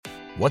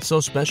What's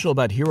so special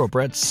about Hero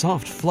Bread's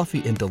soft,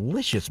 fluffy, and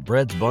delicious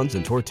breads, buns,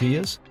 and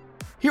tortillas?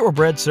 Hero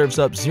Bread serves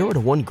up 0 to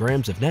 1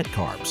 grams of net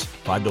carbs,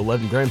 5 to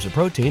 11 grams of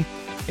protein,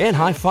 and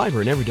high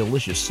fiber in every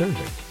delicious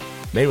serving.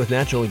 Made with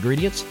natural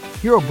ingredients,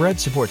 Hero Bread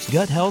supports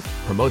gut health,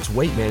 promotes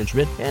weight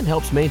management, and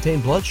helps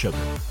maintain blood sugar.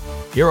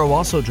 Hero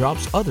also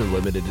drops other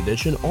limited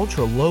edition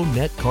ultra-low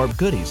net carb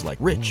goodies like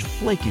rich,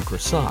 flaky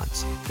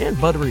croissants and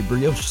buttery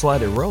brioche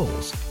slider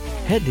rolls.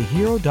 Head to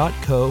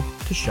hero.co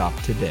to shop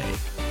today.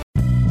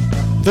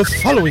 The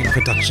following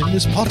production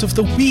is part of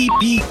the We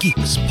Be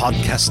Geeks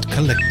podcast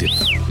collective.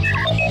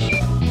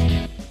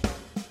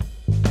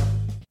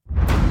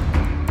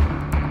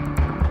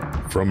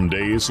 From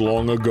days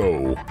long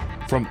ago,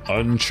 from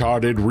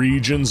uncharted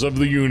regions of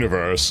the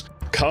universe,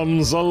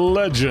 comes a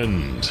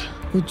legend.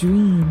 The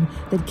dream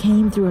that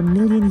came through a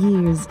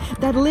million years,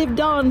 that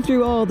lived on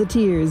through all the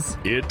tears.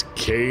 It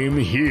came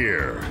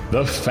here,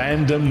 the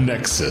Fandom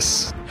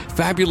Nexus.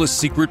 Fabulous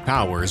secret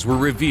powers were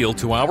revealed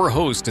to our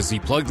host as he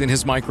plugged in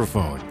his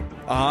microphone.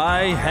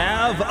 I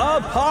have a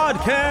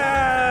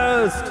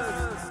podcast!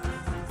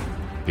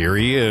 Here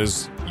he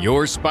is,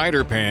 your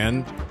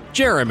Spider-Pan,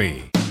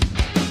 Jeremy.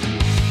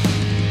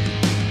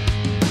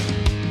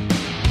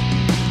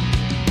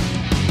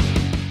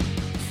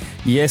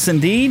 Yes,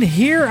 indeed.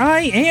 Here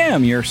I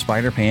am, your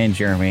Spider-Pan,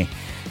 Jeremy.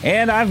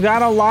 And I've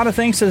got a lot of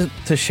things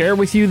to share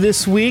with you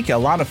this week. A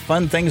lot of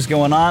fun things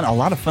going on. A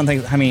lot of fun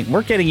things. I mean,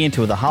 we're getting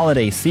into the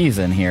holiday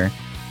season here.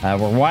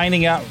 We're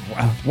winding up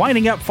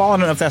fall. I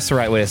don't know if that's the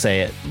right way to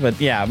say it. But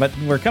yeah, but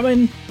we're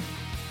coming,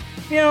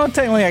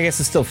 technically I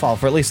guess it's still fall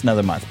for at least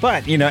another month.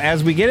 But,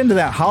 as we get into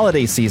that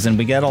holiday season,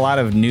 we get a lot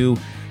of new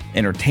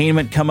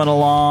entertainment coming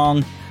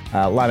along.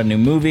 A lot of new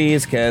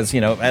movies because,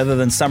 other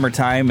than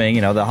summertime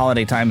and, the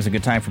holiday time is a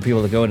good time for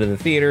people to go to the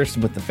theaters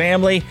with the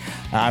family.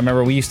 I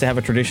remember we used to have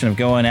a tradition of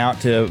going out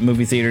to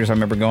movie theaters. I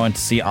remember going to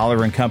see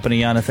Oliver and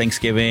Company on a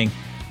Thanksgiving.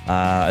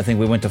 I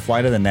think we went to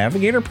Flight of the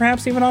Navigator,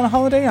 perhaps even on a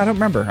holiday. I don't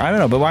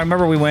know. But I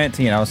remember we went,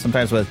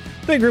 sometimes with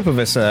a big group of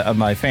us, of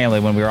my family,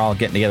 when we were all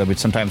getting together, we'd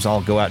sometimes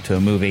all go out to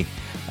a movie.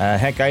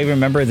 Heck, I even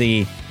remember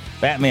the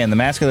Batman, The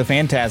Mask of the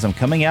Phantasm,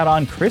 coming out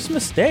on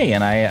Christmas Day,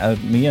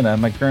 and me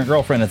and my current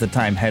girlfriend at the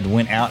time had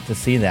went out to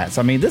see that.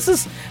 So I mean, this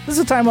is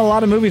a time a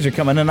lot of movies are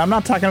coming, and I'm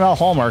not talking about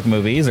Hallmark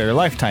movies or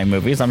Lifetime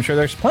movies. I'm sure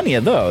there's plenty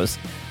of those.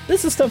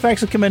 This is stuff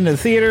actually coming into the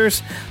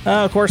theaters.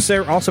 Of course,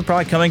 they're also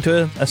probably coming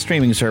to a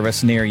streaming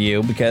service near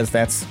you because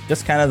that's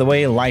just kind of the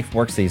way life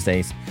works these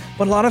days.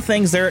 But a lot of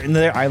things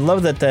there. I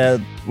love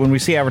that when we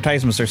see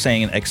advertisements, they're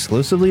saying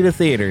exclusively to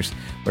theaters.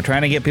 We're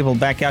trying to get people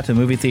back out to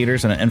movie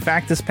theaters, and in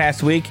fact, this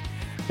past week,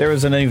 there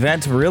was an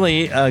event,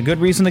 really a good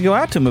reason to go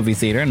out to a movie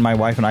theater, and my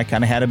wife and I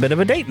kind of had a bit of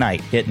a date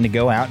night, getting to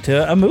go out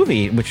to a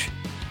movie, which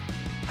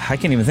I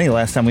can't even think the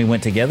last time we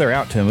went together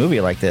out to a movie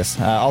like this.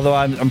 Although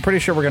I'm pretty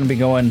sure we're going to be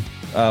going,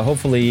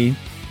 hopefully,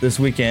 this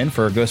weekend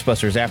for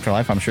Ghostbusters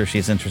Afterlife. I'm sure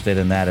she's interested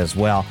in that as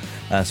well.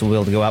 So we'll be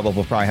able to go out, but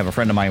we'll probably have a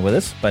friend of mine with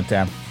us.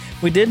 But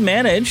we did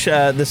manage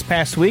this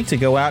past week to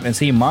go out and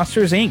see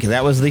Monsters, Inc.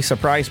 That was the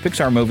surprise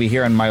Pixar movie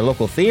here in my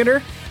local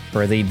theater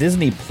for the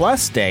Disney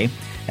Plus Day.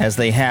 As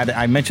they had,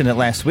 I mentioned it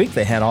last week,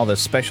 they had all the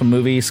special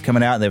movies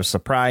coming out, and they were a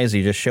surprise.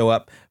 You just show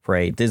up for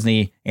a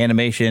Disney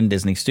animation,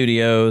 Disney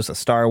Studios, a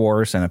Star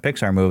Wars, and a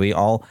Pixar movie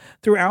all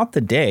throughout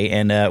the day.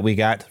 And we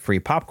got free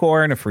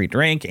popcorn, a free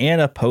drink, and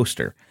a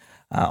poster,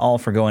 all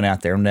for going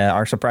out there. And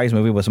our surprise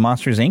movie was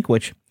Monsters, Inc.,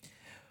 which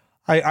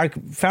I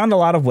found a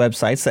lot of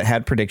websites that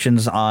had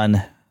predictions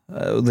on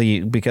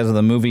because of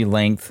the movie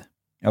length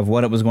of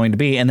what it was going to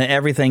be, and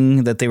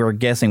everything that they were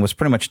guessing was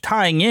pretty much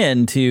tying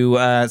in to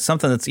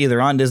something that's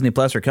either on Disney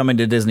Plus or coming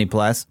to Disney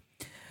Plus.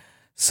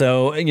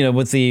 So,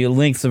 with the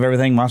lengths of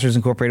everything, Monsters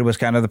Incorporated was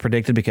kind of the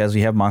predicted because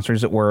you have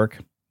monsters at work,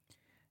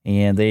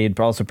 and they'd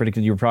also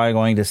predicted you were probably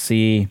going to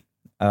see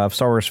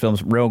Star Wars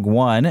films Rogue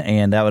One,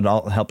 and that would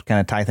all help kind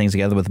of tie things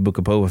together with the Book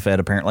of Boba Fett,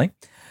 apparently,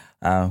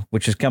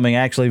 which is coming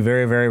actually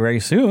very, very, very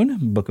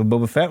soon. Book of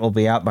Boba Fett will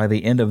be out by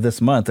the end of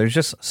this month. There's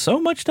just so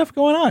much stuff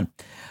going on.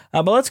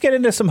 But let's get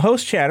into some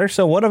host chatter.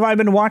 So what have I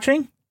been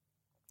watching?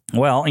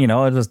 Well,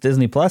 it was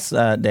Disney Plus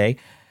day.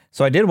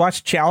 So I did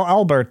watch Ciao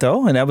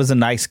Alberto, and that was a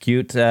nice,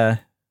 cute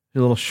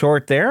little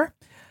short there.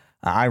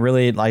 I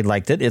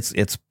liked it.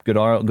 It's good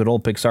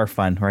old Pixar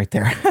fun right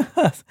there.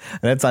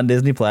 That's on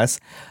Disney Plus.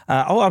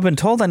 I've been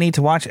told I need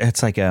to watch.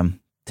 It's like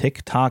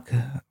TikTok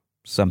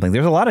something.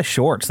 There's a lot of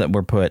shorts that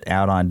were put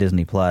out on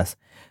Disney Plus.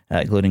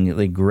 Including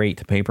the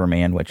great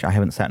Paperman, which I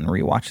haven't sat and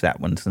rewatched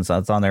that one since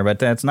it's on there.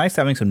 But it's nice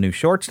having some new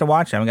shorts to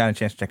watch. I haven't gotten a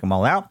chance to check them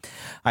all out.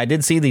 I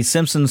did see the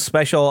Simpsons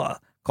special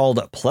called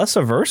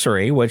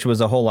Plusiversary, which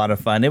was a whole lot of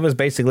fun. It was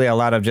basically a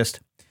lot of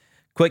just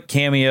quick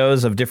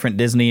cameos of different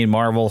Disney and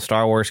Marvel,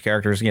 Star Wars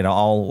characters,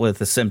 all with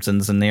the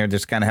Simpsons, and they're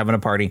just kind of having a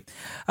party.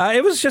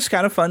 It was just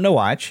kind of fun to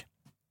watch.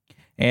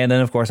 And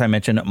then, of course, I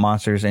mentioned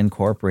Monsters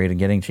Incorporated,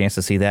 getting a chance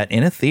to see that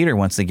in a theater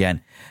once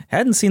again.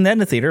 Hadn't seen that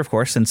in a theater, of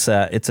course, since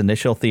its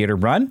initial theater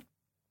run,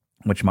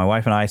 which my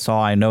wife and I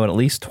saw, I know, at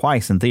least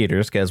twice in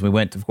theaters, because we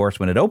went, of course,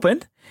 when it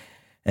opened.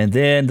 And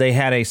then they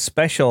had a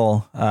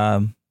special,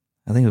 I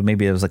think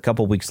it was a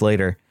couple weeks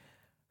later,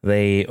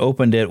 They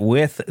opened it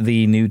with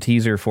the new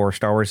teaser for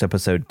Star Wars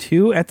Episode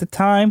 2 at the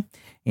time,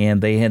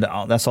 and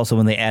that's also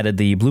when they added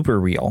the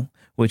blooper reel,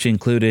 which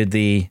included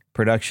the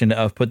production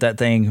of Put That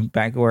Thing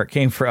Back Where It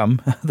Came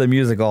From, the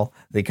musical,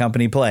 the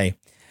company play,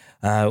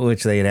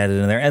 which they had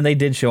added in there. And they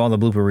did show all the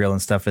blooper reel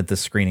and stuff at the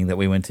screening that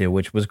we went to,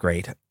 which was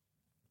great.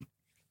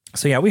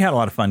 So yeah, we had a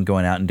lot of fun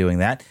going out and doing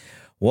that.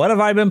 What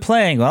have I been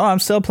playing? Well, I'm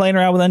still playing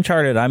around with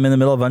Uncharted. I'm in the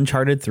middle of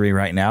Uncharted 3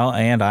 right now,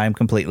 and I'm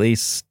completely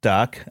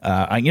stuck.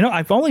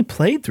 I've only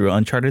played through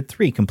Uncharted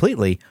 3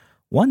 completely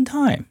one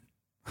time.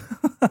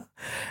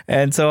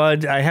 And so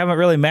I haven't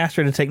really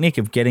mastered the technique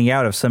of getting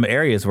out of some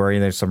areas where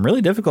there's some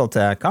really difficult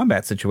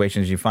combat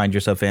situations you find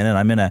yourself in. And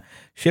I'm in a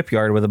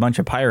shipyard with a bunch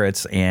of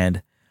pirates,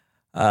 and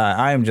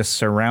I am just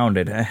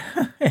surrounded.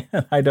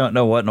 I don't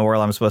know what in the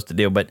world I'm supposed to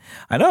do, but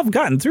I know I've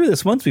gotten through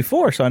this once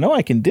before, so I know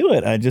I can do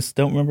it. I just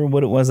don't remember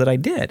what it was that I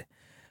did.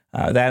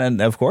 And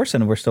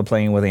we're still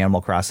playing with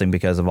Animal Crossing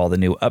because of all the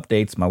new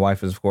updates. My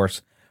wife is, of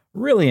course,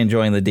 really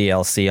enjoying the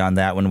DLC on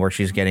that one, where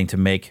she's getting to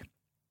make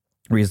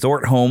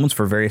resort homes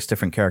for various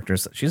different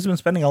characters. She's been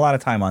spending a lot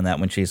of time on that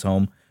when she's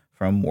home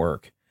from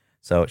work.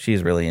 So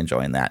she's really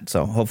enjoying that.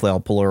 So hopefully I'll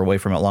pull her away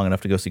from it long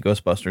enough to go see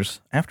Ghostbusters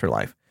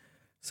Afterlife.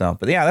 So,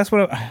 but yeah, that's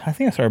what I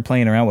think. I started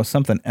playing around with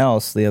something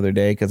else the other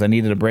day because I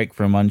needed a break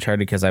from Uncharted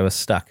because I was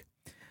stuck.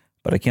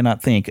 But I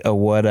cannot think of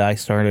what I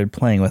started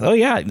playing with. Oh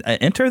yeah,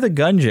 Enter the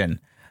Gungeon,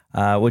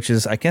 which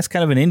is, I guess,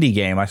 kind of an indie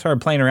game. I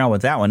started playing around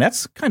with that one.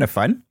 That's kind of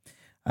fun.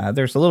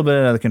 There's a little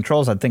bit of the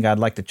controls I think I'd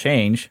like to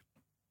change,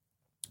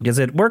 because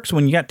it works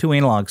when you got two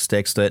analog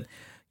sticks that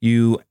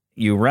you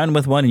run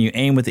with one and you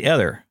aim with the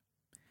other.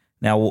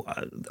 Now,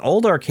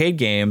 old arcade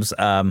games,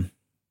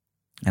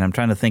 and I'm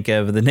trying to think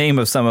of the name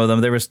of some of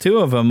them. There was two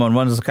of them, and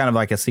one was kind of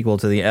like a sequel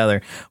to the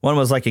other. One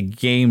was like a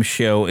game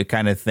show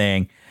kind of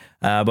thing.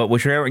 But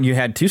whichever, you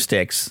had two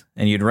sticks,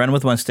 and you'd run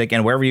with one stick,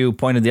 and wherever you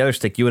pointed the other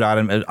stick, you would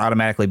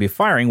automatically be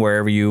firing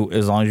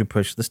as long as you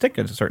push the stick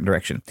in a certain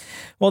direction.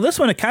 Well, this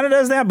one, it kind of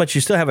does that, but you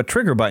still have a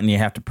trigger button you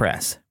have to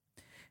press.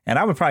 And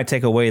I would probably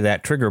take away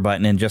that trigger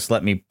button and just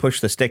let me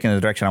push the stick in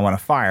the direction I want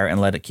to fire and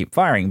let it keep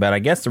firing. But I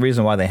guess the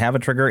reason why they have a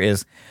trigger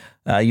is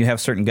you have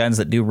certain guns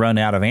that do run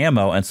out of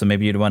ammo, and so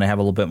maybe you'd want to have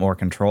a little bit more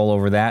control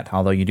over that,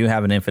 although you do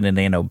have an infinite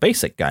ammo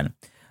basic gun.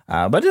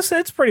 But it's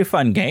a pretty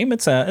fun game.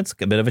 It's a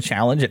bit of a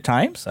challenge at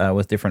times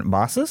with different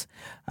bosses.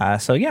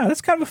 So yeah, that's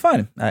kind of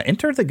fun.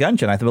 Enter the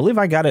Gungeon. I believe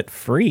I got it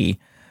free.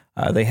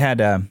 They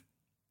had...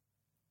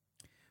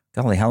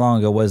 golly, how long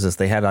ago was this?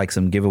 They had like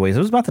some giveaways. It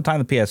was about the time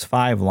the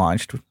PS5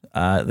 launched.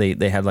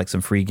 They had like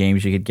some free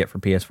games you could get for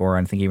PS4.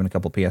 I think even a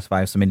couple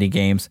PS5, some indie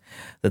games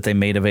that they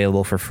made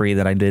available for free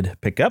that I did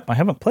pick up. I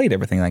haven't played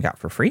everything I got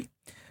for free,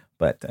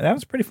 but that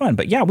was pretty fun.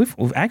 But yeah,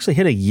 we've actually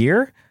hit a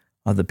year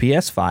of the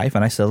PS5,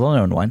 and I still don't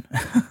own one.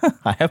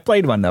 I have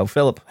played one though.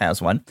 Philip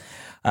has one.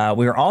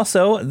 We were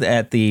also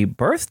at the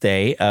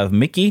birthday of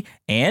Mickey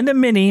and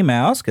Minnie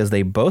Mouse, because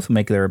they both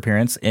make their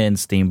appearance in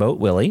Steamboat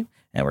Willie.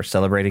 And we're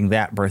celebrating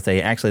that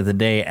birthday actually the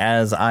day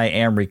as I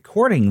am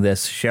recording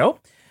this show.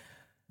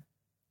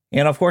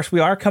 And of course, we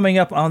are coming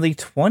up on the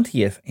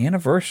 20th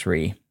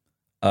anniversary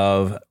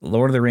of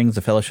Lord of the Rings,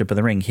 The Fellowship of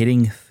the Ring,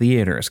 hitting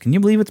theaters. Can you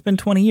believe it's been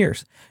 20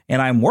 years?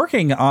 And I'm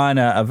working on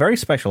a very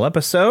special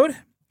episode.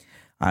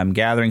 I'm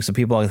gathering some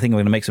people. I think I'm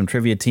going to make some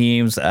trivia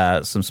teams,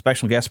 some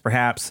special guests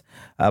perhaps.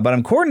 But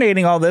I'm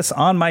coordinating all this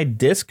on my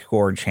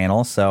Discord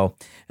channel. So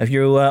if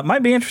you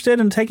might be interested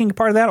in taking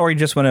part of that, or you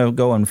just want to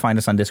go and find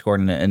us on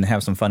Discord and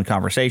have some fun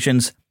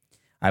conversations,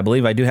 I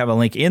believe I do have a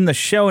link in the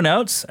show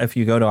notes. If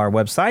you go to our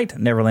website,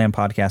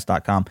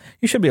 neverlandpodcast.com,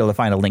 you should be able to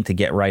find a link to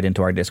get right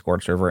into our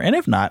Discord server. And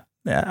if not,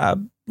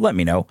 let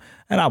me know,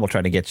 and I will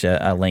try to get you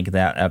a link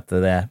that up to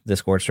the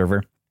Discord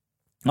server.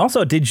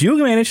 Also, did you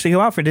manage to go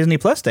out for Disney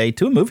Plus Day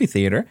to a movie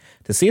theater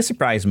to see a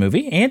surprise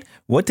movie? And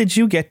what did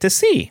you get to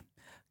see?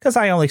 Because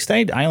I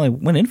only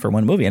went in for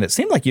one movie, and it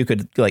seemed like you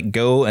could like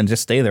go and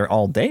just stay there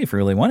all day if you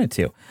really wanted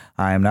to.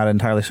 I'm not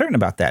entirely certain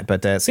about that,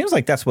 but it seems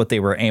like that's what they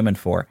were aiming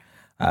for.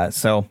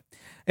 So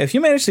if you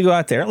managed to go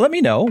out there, let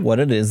me know what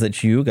it is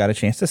that you got a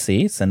chance to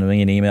see. Send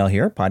me an email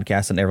here,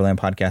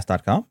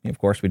 podcast@neverlandpodcast.com. Of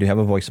course, we do have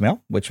a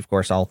voicemail, which of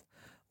course I'll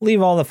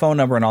leave all the phone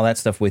number and all that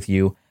stuff with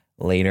you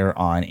later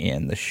on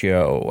in the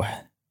show.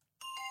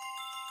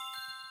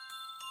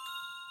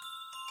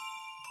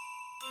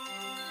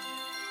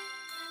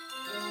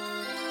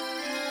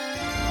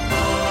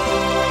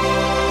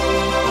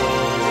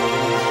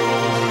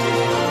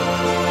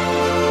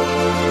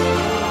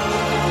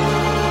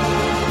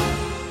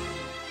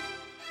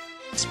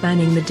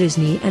 Spanning the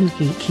Disney and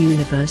geek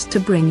universe to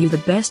bring you the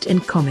best in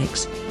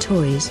comics,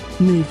 toys,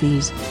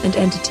 movies, and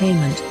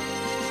entertainment.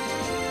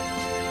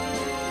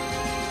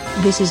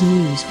 This is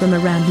news from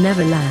around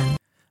Neverland.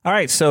 All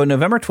right, so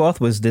November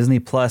 12th was Disney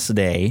Plus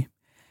Day,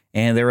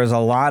 and there was a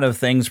lot of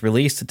things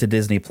released to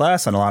Disney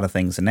Plus and a lot of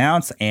things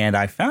announced, and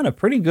I found a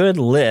pretty good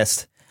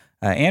list.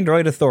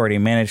 Android Authority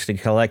managed to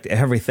collect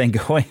everything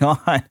going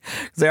on.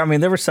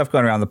 There was stuff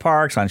going around the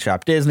parks, on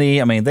Shop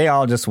Disney. I mean, they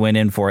all just went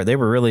in for it. They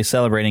were really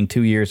celebrating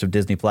 2 years of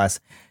Disney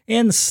Plus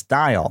in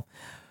style.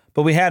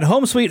 But we had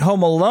Home Sweet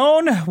Home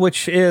Alone,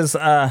 which is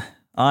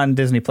on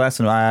Disney Plus,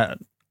 and I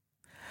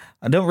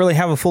don't really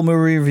have a full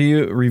movie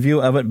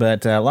review of it,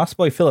 but Lost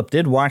Boy Philip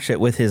did watch it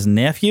with his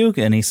nephew,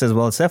 and he says,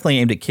 well, it's definitely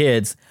aimed at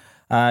kids.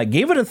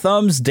 Gave it a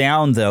thumbs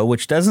down, though,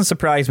 which doesn't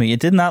surprise me. It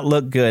did not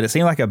look good. It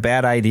seemed like a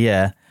bad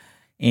idea,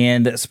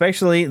 and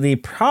especially the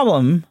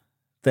problem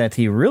that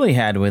he really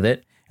had with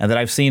it, and that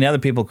I've seen other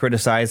people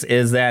criticize,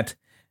 is that,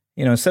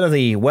 instead of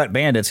the wet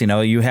bandits,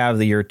 you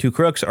have your two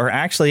crooks are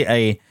actually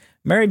a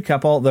married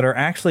couple that are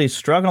actually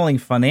struggling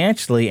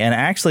financially and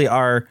actually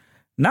are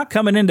not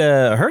coming in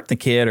to hurt the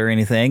kid or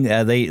anything.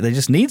 They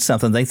just need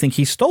something they think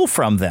he stole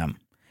from them.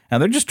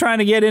 And they're just trying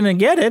to get in and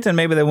get it, and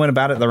maybe they went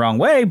about it the wrong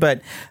way,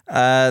 but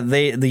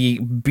the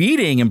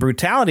beating and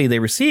brutality they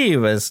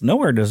receive is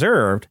nowhere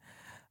deserved.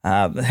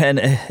 And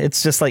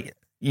it's just like,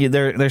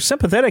 they're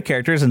sympathetic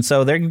characters, and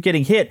so they're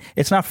getting hit.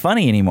 It's not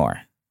funny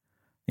anymore,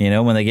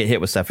 when they get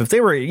hit with stuff. If they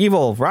were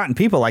evil, rotten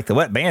people like the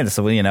Wet Bandits,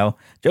 Joe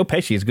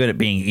Pesci is good at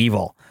being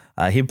evil.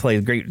 He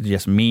plays great,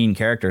 just mean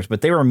characters,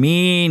 but they were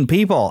mean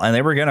people, and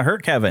they were going to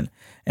hurt Kevin.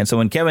 And so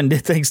when Kevin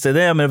did things to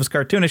them, and it was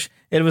cartoonish,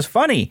 it was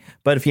funny.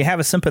 But if you have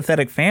a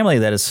sympathetic family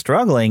that is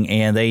struggling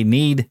and they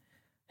need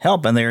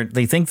help, and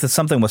they think that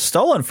something was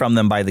stolen from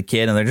them by the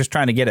kid, and they're just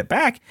trying to get it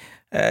back,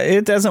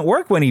 it doesn't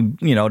work when he,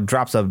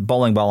 drops a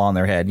bowling ball on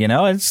their head.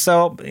 It's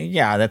so,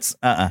 yeah, that's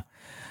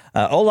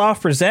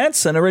Olaf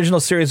Presents, an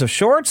original series of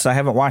shorts. I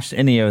haven't watched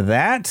any of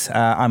that.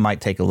 I might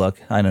take a look.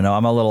 I don't know.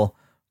 I'm a little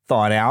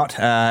thought out,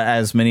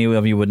 as many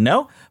of you would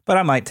know, but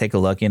I might take a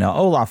look.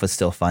 Olaf is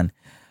still fun.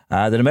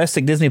 The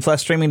domestic Disney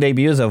Plus streaming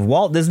debuts of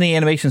Walt Disney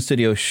Animation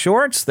Studio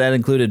shorts that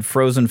included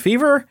Frozen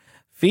Fever,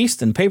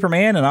 Feast, and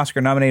Paperman, an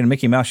Oscar-nominated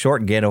Mickey Mouse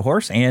short, Get a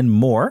Horse, and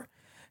more.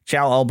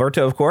 Ciao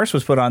Alberto, of course,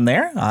 was put on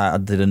there. I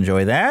did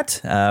enjoy that.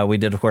 We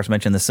did, of course,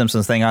 mention the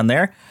Simpsons thing on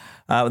there.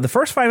 The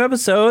first 5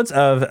 episodes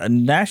of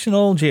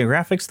National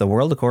Geographic's The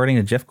World According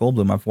to Jeff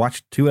Goldblum. I've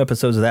watched 2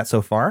 episodes of that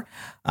so far.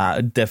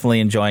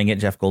 Definitely enjoying it.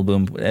 Jeff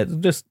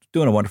Goldblum just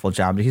doing a wonderful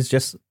job. He's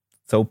just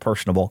so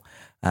personable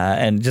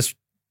and just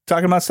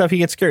talking about stuff he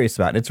gets curious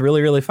about. It's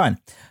really, really fun.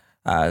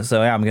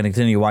 So yeah, I'm going to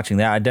continue watching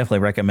that. I definitely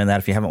recommend that.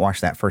 If you haven't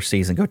watched that first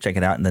season, go check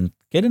it out and then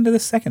get into the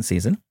second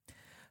season.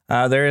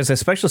 There is a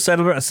special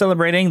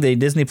celebrating the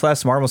Disney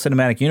Plus Marvel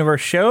Cinematic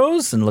Universe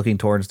shows and looking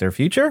towards their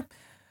future.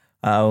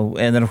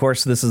 And then, of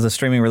course, this is the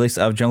streaming release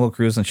of Jungle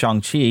Cruise and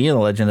Shang-Chi, The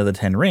Legend of the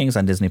Ten Rings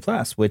on Disney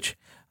Plus, which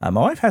my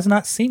wife has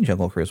not seen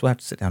Jungle Cruise. We'll have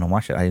to sit down and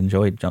watch it. I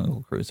enjoyed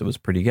Jungle Cruise. It was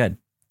pretty good.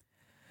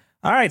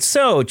 All right,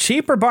 so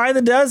Cheaper by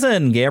the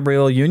Dozen.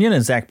 Gabrielle Union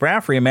and Zach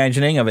Braff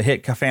reimagining of a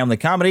hit family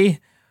comedy.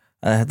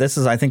 This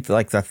is, I think,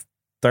 like the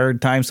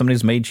third time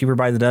somebody's made Cheaper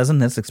by the Dozen.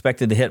 That's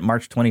expected to hit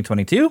March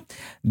 2022.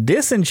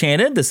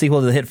 Disenchanted, the sequel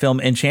to the hit film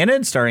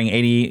Enchanted, starring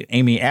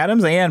Amy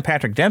Adams and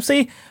Patrick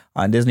Dempsey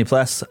on Disney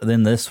Plus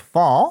then this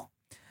fall.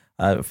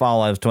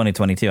 Fall of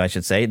 2022, I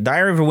should say.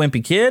 Diary of a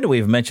Wimpy Kid,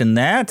 we've mentioned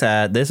that.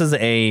 This is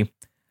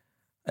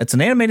it's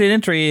an animated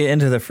entry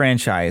into the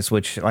franchise,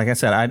 which, like I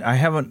said, I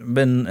haven't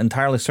been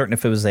entirely certain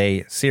if it was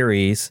a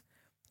series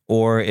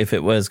or if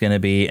it was going to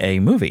be a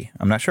movie.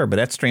 I'm not sure, but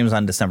that streams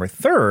on December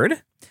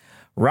 3rd.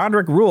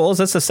 Roderick Rules,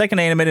 that's the second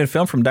animated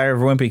film from Diary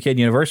of a Wimpy Kid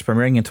universe,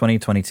 premiering in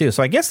 2022.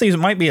 So I guess these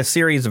might be a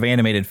series of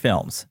animated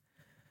films.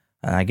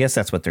 I guess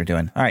that's what they're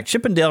doing. All right,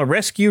 Chippendale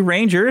Rescue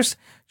Rangers.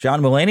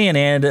 John Mulaney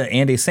and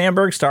Andy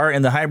Samberg star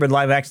in the hybrid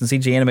live-action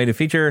CG animated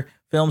feature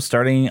film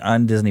starting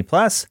on Disney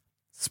Plus,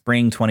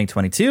 spring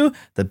 2022.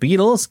 The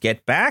Beatles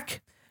Get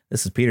Back.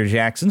 This is Peter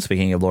Jackson,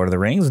 speaking of Lord of the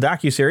Rings,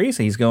 docuseries.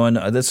 He's going,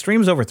 this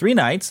streams over 3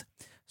 nights,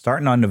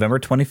 starting on November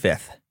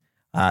 25th.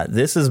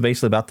 This is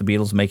basically about the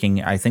Beatles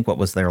making, I think, what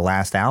was their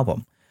last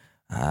album.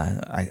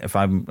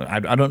 I'm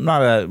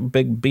not a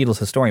big Beatles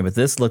historian, but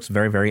this looks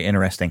very, very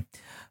interesting.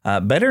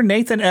 Better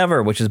Nate Than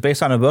Ever, which is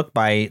based on a book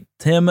by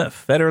Tim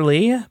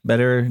Federle.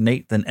 Better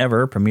Nate Than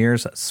Ever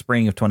premieres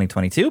spring of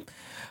 2022.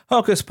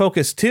 Hocus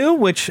Pocus 2,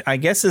 which I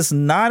guess is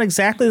not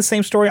exactly the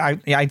same story.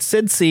 I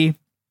did see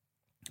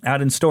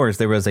out in stores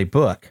there was a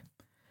book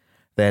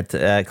that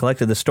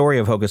collected the story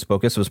of Hocus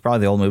Pocus. It was probably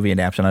the old movie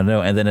adaptation, I don't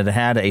know. And then it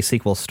had a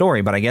sequel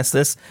story, but I guess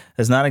this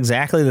is not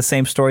exactly the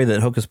same story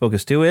that Hocus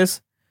Pocus 2 is.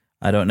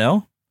 I don't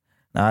know.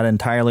 Not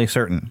entirely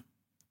certain.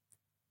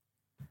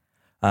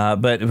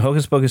 But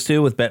Hocus Pocus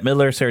 2 with Bette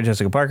Midler, Sarah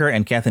Jessica Parker,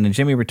 and Kathleen and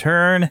Jimmy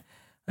return.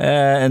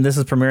 And this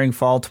is premiering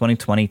fall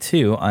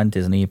 2022 on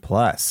Disney+.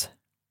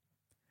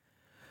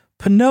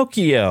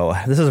 Pinocchio.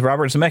 This is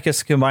Robert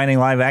Zemeckis combining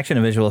live action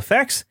and visual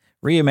effects,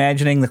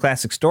 reimagining the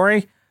classic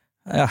story.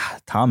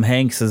 Tom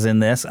Hanks is in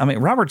this. I mean,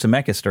 Robert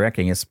Zemeckis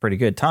directing is pretty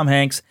good. Tom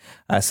Hanks,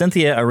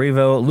 Cynthia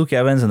Erivo, Luke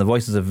Evans, and the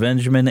voices of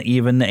Benjamin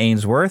Even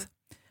Ainsworth.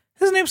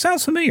 His name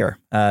sounds familiar.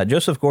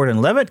 Joseph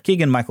Gordon-Levitt,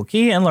 Keegan-Michael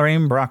Key, and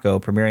Lorraine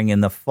Bracco premiering in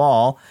the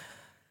fall.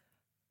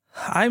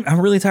 I'm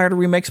really tired of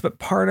remakes, but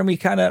part of me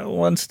kind of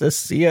wants to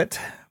see it.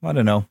 I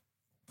don't know.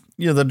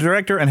 The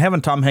director and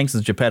having Tom Hanks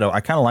as Geppetto,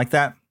 I kind of like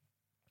that.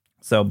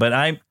 So, but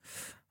I'm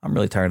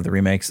really tired of the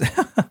remakes.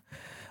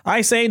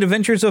 Ice Age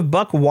Adventures of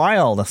Buck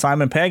Wild.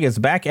 Simon Pegg is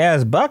back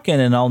as Buck in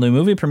an all-new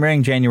movie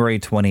premiering January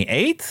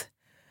 28th.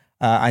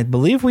 I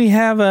believe we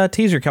have a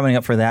teaser coming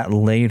up for that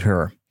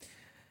later.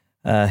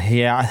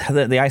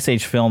 The Ice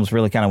Age films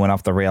really kind of went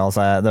off the rails.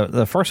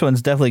 The first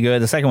one's definitely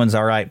good. The second one's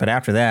all right. But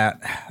after that,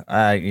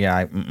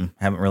 I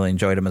haven't really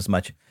enjoyed them as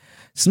much.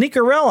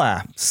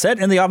 Sneakerella, set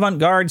in the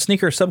avant-garde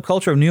sneaker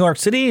subculture of New York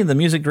City, the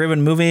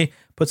music-driven movie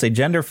puts a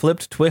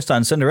gender-flipped twist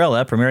on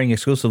Cinderella, premiering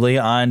exclusively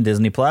on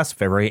Disney Plus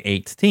February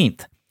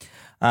 18th.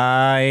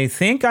 I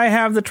think I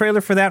have the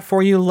trailer for that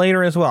for you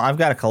later as well. I've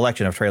got a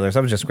collection of trailers. I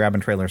was just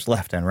grabbing trailers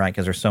left and right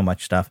because there's so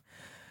much stuff.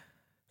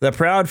 The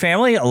Proud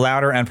Family,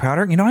 Louder and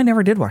Prouder. You know, I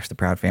never did watch The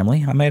Proud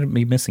Family. I might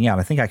be missing out.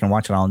 I think I can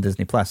watch it all on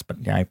Disney Plus, but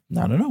I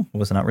don't know. I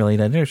was not really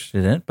that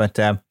interested in it. But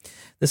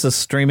this is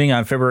streaming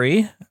on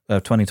February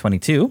of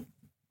 2022.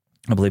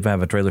 I believe I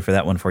have a trailer for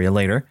that one for you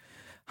later.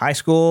 High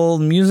School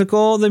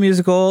Musical,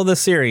 the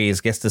series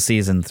gets to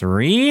season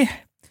 3.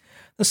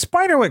 The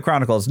Spiderwick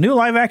Chronicles, new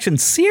live-action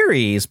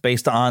series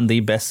based on the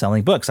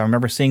best-selling books. I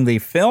remember seeing the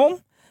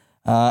film,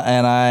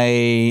 and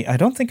I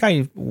don't think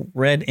I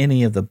read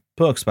any of the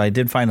books, but I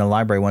did find in the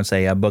library once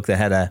a book that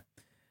had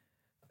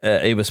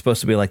it was supposed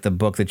to be like the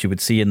book that you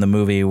would see in the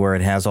movie where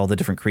it has all the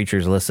different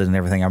creatures listed and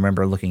everything. I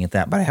remember looking at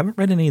that, but I haven't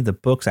read any of the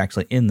books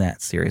actually in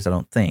that series, I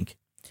don't think.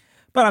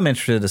 But I'm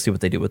interested to see what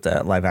they do with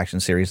the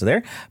live-action series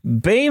there.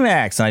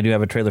 Baymax, and I do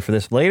have a trailer for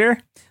this later.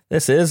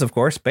 This is, of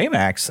course,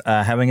 Baymax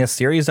having a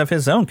series of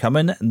his own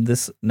coming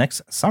this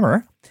next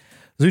summer.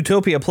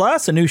 Zootopia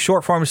Plus, a new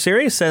short-form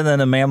series set in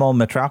the mammal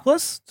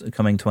metropolis,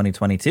 coming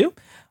 2022.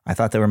 I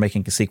thought they were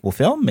making a sequel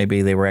film.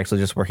 Maybe they were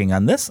actually just working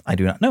on this. I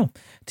do not know.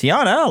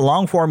 Tiana, a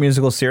long-form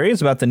musical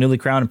series about the newly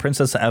crowned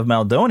Princess of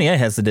Maldonia,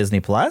 has the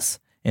Disney Plus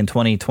in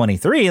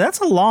 2023. That's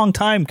a long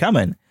time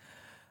coming.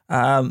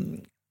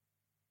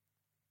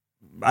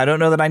 I don't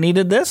know that I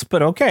needed this,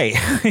 but okay.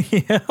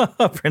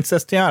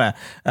 Princess Tiana.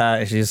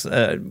 She's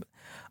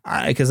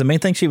because the main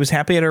thing, she was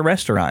happy at her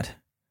restaurant.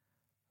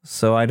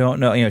 So I don't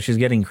know. She's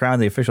getting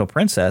crowned the official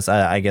princess.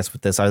 I guess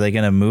with this, are they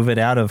going to move it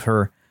out of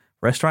her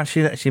restaurant?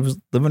 She was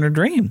living her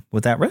dream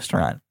with that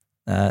restaurant.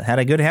 Had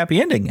a good happy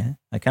ending.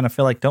 I kind of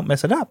feel like don't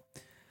mess it up.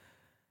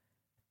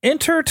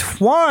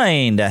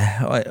 Intertwined,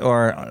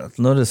 or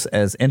notice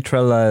as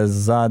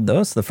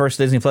Entrelazados, the first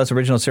Disney Plus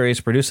original series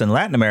produced in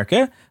Latin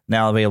America,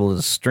 now available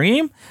to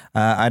stream.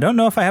 I don't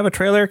know if I have a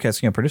trailer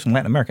because, produced in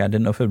Latin America, I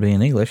didn't know if it would be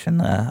in English,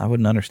 and I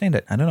wouldn't understand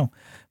it. I don't know.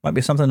 Might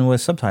be something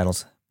with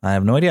subtitles. I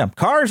have no idea.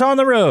 Cars on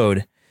the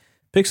Road.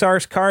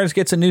 Pixar's Cars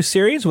gets a new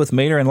series with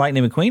Mater and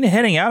Lightning McQueen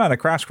heading out on a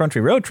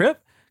cross-country road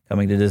trip,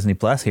 coming to Disney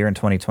Plus here in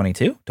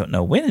 2022. Don't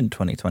know when in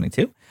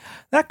 2022.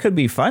 That could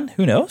be fun.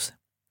 Who knows?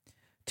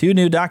 2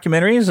 new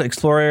documentaries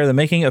explore the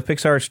making of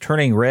Pixar's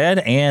Turning Red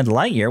and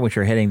Lightyear, which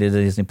are heading to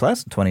Disney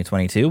Plus in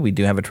 2022. We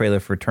do have a trailer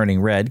for Turning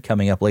Red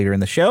coming up later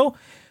in the show.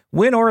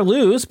 Win or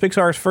Lose,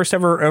 Pixar's first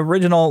ever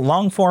original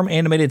long-form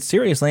animated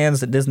series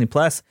lands at Disney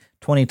Plus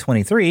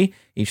 2023.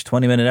 Each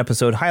 20-minute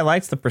episode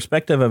highlights the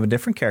perspective of a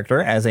different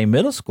character as a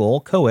middle school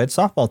co-ed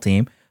softball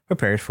team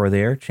prepares for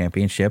their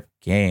championship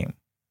game.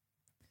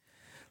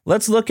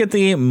 Let's look at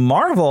the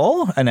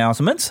Marvel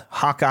announcements.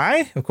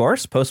 Hawkeye, of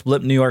course,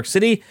 post-blip New York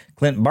City.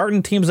 Clint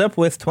Barton teams up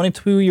with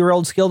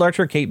 22-year-old skilled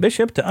archer Kate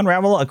Bishop to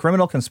unravel a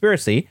criminal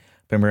conspiracy,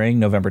 premiering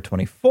November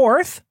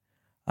 24th.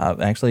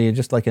 Actually,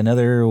 just like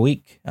another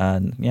week.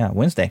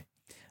 Wednesday.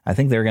 I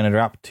think they're going to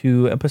drop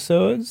 2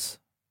 episodes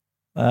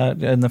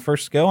in the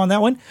first go on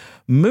that one.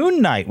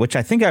 Moon Knight, which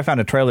I think I found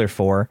a trailer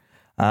for.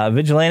 A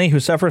vigilante who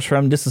suffers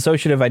from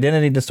dissociative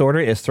identity disorder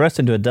is thrust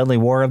into a deadly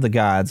war of the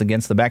gods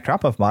against the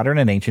backdrop of modern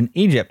and ancient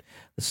Egypt.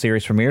 The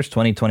series premieres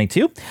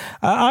 2022.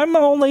 I'm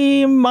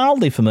only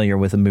mildly familiar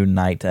with the Moon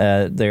Knight.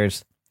 I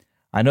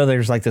know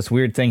there's like this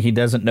weird thing. He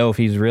doesn't know if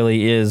he's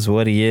really is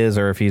what he is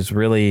or if he's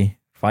really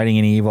fighting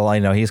any evil. I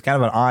know he's kind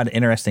of an odd,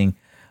 interesting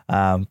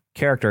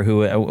character who,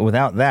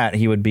 without that,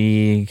 he would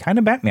be kind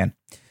of Batman.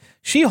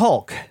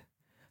 She-Hulk.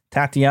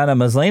 Tatiana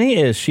Maslany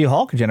is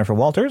She-Hulk. Jennifer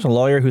Walters, a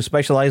lawyer who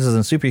specializes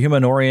in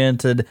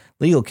superhuman-oriented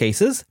legal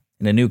cases,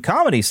 in a new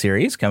comedy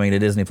series coming to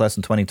Disney Plus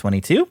in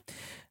 2022.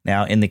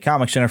 Now, in the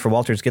comics, Jennifer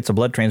Walters gets a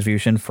blood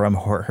transfusion from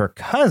her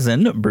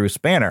cousin, Bruce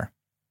Banner.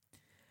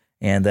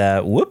 And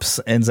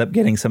ends up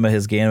getting some of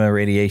his gamma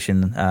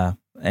radiation.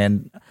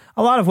 And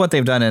a lot of what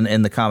they've done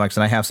in the comics,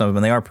 and I have some of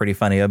them, they are pretty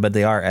funny, but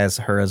they are as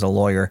her as a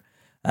lawyer.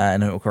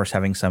 And, of course,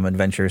 having some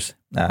adventures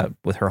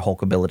with her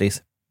Hulk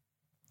abilities.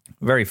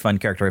 Very fun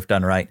character if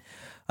done right.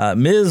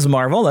 Ms.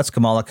 Marvel, that's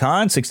Kamala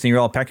Khan,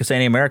 16-year-old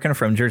Pakistani-American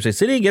from Jersey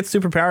City, gets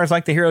superpowers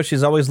like the hero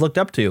she's always looked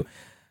up to.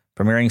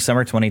 Premiering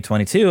summer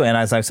 2022. And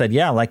as I've said,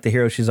 like the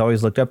hero she's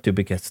always looked up to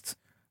because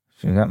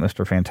she's got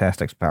Mr.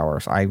 Fantastic's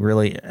powers. I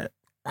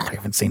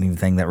haven't seen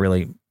anything that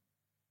really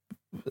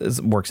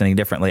works any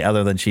differently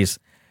other than she's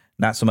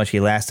not so much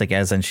elastic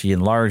as in she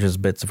enlarges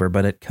bits of her,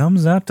 but it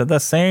comes out to the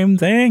same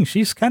thing.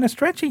 She's kind of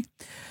stretchy.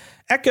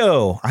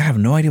 Echo. I have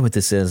no idea what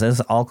this is. This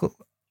is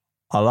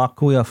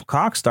Alakua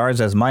Cox stars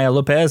as Maya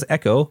Lopez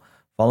Echo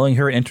following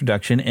her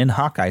introduction in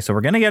Hawkeye. So we're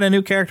going to get a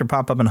new character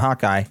pop up in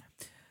Hawkeye.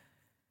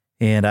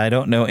 And I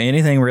don't know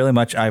anything really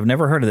much. I've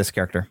never heard of this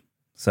character.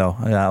 So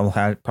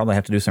I'll probably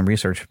have to do some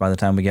research by the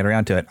time we get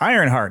around to it.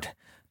 Ironheart.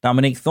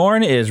 Dominique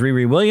Thorne is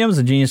Riri Williams,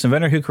 a genius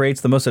inventor who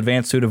creates the most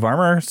advanced suit of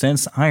armor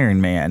since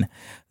Iron Man.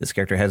 This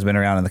character has been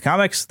around in the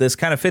comics. This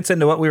kind of fits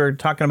into what we were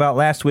talking about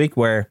last week,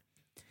 where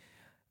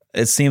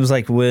it seems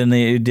like when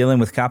you're dealing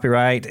with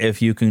copyright,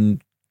 if you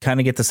can kind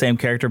of get the same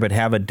character but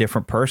have a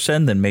different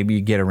person, then maybe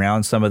you get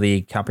around some of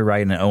the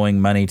copyright and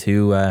owing money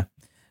to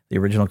the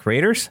original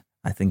creators.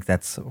 I think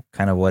that's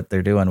kind of what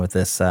they're doing with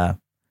this,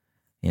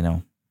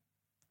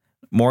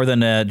 more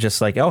than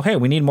just like, oh, hey,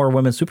 we need more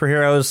women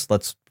superheroes.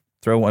 Let's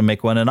throw and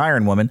make one an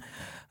Iron Woman.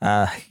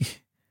 I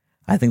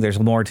think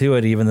there's more to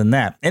it even than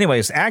that.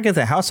 Anyways,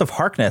 Agatha, House of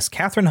Harkness.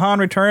 Catherine Hahn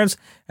returns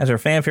as her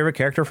fan favorite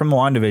character from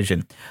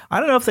WandaVision. I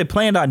don't know if they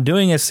planned on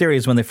doing a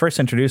series when they first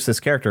introduced this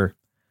character,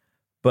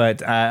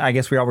 but I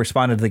guess we all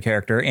responded to the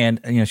character. And,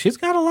 she's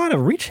got a lot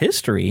of rich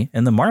history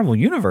in the Marvel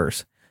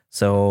Universe.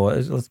 So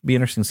let's be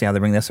interesting to see how they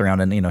bring this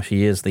around. And,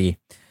 she is the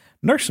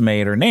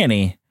nursemaid or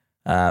nanny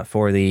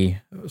for the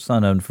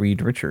son of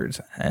Reed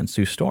Richards and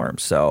Sue Storm.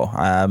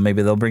 So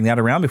maybe they'll bring that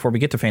around before we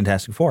get to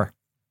Fantastic Four.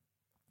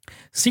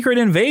 Secret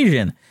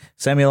Invasion.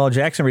 Samuel L.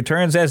 Jackson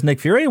returns as Nick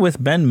Fury,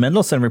 with Ben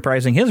Mendelsohn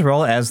reprising his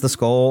role as the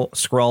Skrull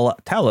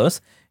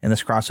Talos in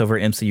this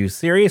crossover MCU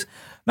series.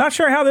 Not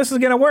sure how this is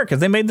going to work, because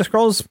they made the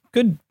Skrulls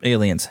good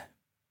aliens.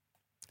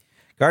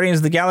 Guardians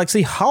of the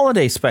Galaxy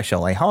Holiday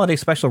Special. A holiday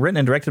special written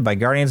and directed by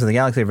Guardians of the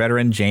Galaxy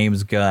veteran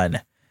James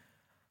Gunn.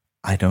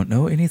 I don't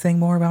know anything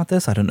more about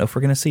this. I don't know if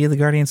we're going to see the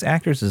Guardians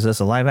actors. Is this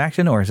a live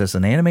action or is this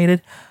an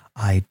animated?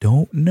 I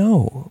don't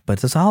know,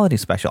 but it's a holiday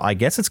special. I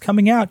guess it's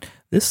coming out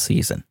this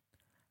season.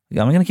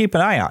 I'm going to keep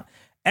an eye out.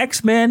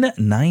 X-Men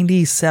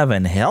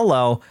 97.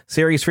 Hello.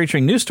 Series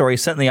featuring new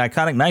stories set in the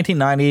iconic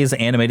 1990s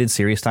animated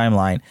series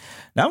timeline.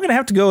 Now I'm going to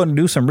have to go and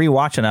do some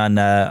rewatching on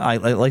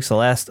like the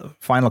last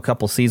final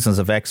couple seasons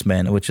of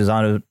X-Men, which is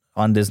on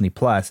Disney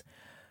Plus.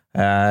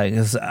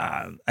 Because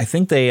I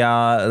think they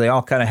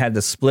all kind of had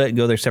to split,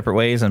 go their separate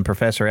ways, and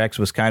Professor X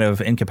was kind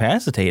of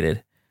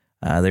incapacitated.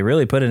 They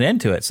really put an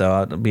end to it,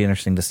 so it'll be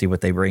interesting to see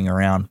what they bring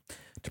around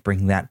to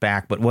bring that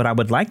back. But what I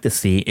would like to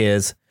see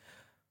is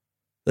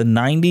the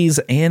 90s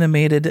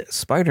animated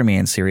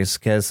Spider-Man series,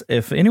 because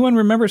if anyone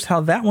remembers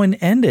how that one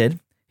ended,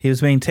 he was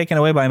being taken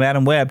away by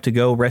Madam Web to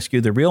go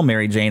rescue the real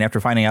Mary Jane after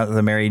finding out that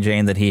the Mary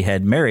Jane that he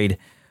had married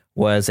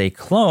was a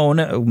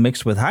clone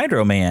mixed with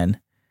Hydro Man.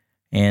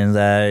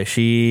 And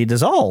she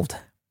dissolved.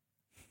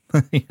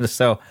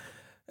 So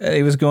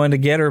he was going to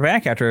get her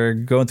back after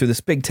going through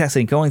this big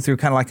testing, going through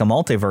kind of like a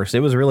multiverse. It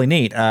was really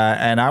neat.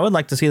 And I would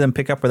like to see them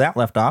pick up where that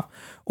left off.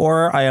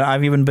 Or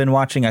I've even been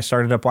watching, I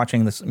started up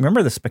watching this.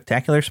 Remember the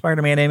Spectacular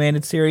Spider-Man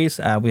animated series?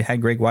 We had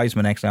Greg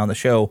Weisman actually on the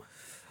show.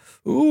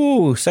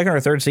 Second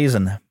or third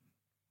season.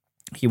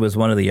 He was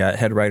one of the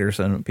head writers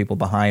and people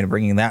behind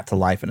bringing that to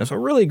life. And it's a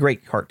really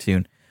great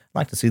cartoon. I'd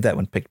like to see that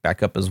one picked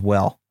back up as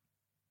well.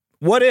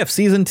 What If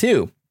Season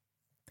 2?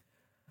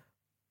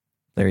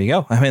 There you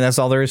go. I mean, that's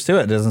all there is to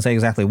it. It doesn't say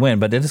exactly when,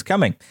 but it is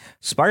coming.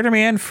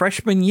 Spider-Man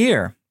Freshman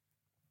Year.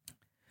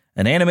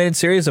 An animated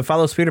series that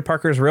follows Peter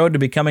Parker's road to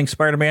becoming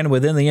Spider-Man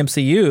within the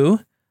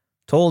MCU,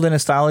 told in a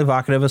style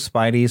evocative of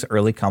Spidey's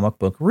early comic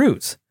book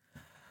roots.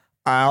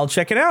 I'll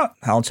check it out.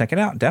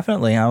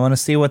 Definitely. I want to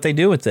see what they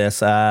do with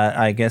this.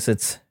 I guess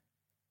is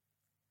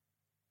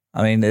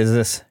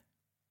this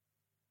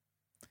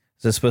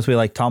supposed to be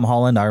like Tom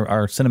Holland,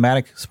 our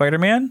cinematic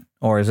Spider-Man?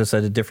 Or is this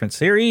a different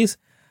series?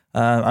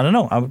 I don't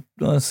know.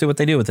 Let's see what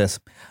they do with this.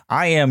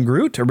 I Am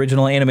Groot.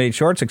 Original animated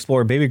shorts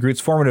explore Baby Groot's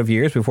formative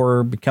years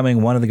before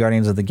becoming one of the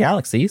Guardians of the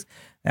Galaxies.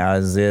 Now,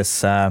 is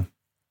this our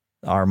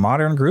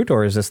modern Groot,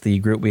 or is this the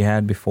Groot we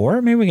had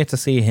before? Maybe we get to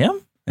see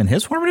him in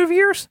his formative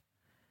years?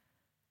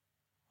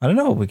 I don't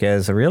know,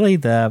 because really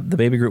the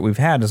Baby Groot we've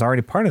had is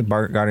already part of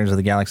Guardians of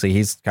the Galaxy.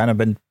 He's kind of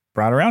been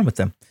brought around with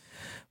them.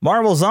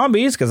 Marvel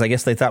Zombies, because I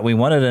guess they thought we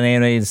wanted an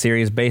animated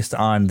series based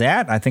on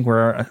that. I think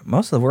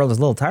most of the world is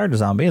a little tired of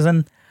zombies,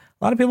 and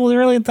a lot of people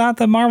really thought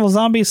the Marvel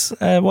Zombies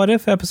What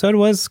If episode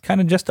was kind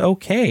of just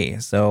okay.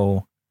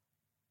 So,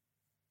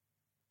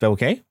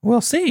 okay,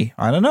 we'll see.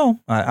 I don't know.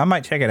 I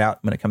might check it out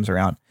when it comes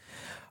around.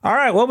 All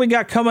right, what we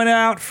got coming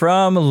out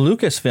from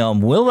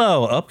Lucasfilm.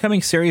 Willow.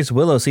 Upcoming series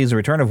Willow sees the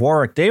return of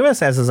Warwick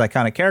Davis as his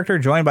iconic character,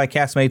 joined by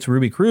castmates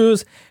Ruby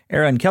Cruz,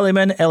 Aaron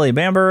Kellyman, Ellie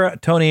Bamber,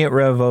 Tony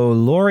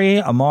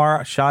Revolori,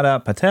 Amar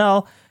Shada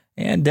Patel,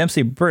 and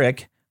Dempsey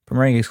Brick,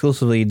 premiering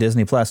exclusively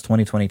Disney Plus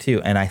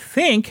 2022. And I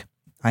think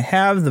I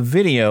have the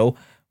video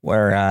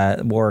where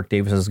Warwick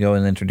Davis is going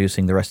and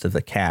introducing the rest of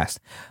the cast.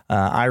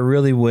 I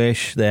really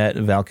wish that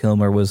Val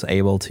Kilmer was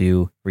able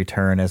to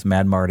return as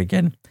Mad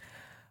Mardigan.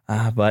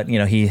 But,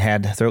 he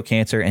had throat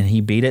cancer and he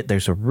beat it.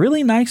 There's a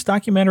really nice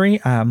documentary.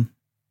 I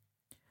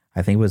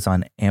think it was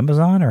on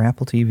Amazon or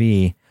Apple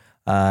TV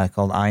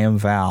called I Am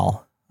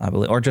Val, I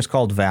believe, or just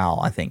called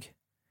Val, I think.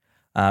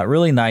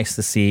 Really nice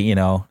to see,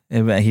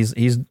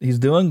 he's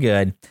doing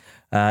good.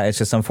 It's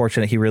just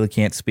unfortunate he really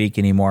can't speak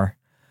anymore.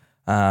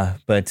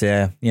 But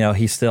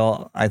he's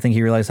still, I think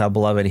he realized how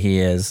beloved he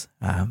is.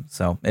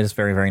 So it is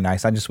very, very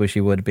nice. I just wish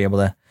he would be able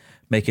to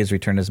make his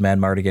return as Mad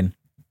Mardigan.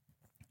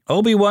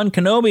 Obi-Wan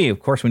Kenobi. Of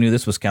course, we knew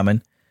this was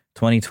coming.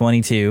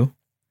 2022.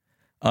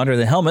 Under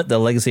the Helmet, The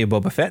Legacy of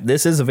Boba Fett.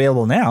 This is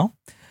available now.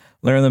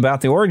 Learn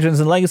about the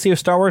origins and legacy of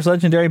Star Wars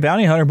legendary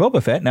bounty hunter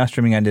Boba Fett, now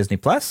streaming on Disney+.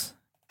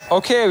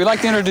 Okay, we'd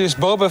like to introduce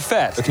Boba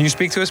Fett. Can you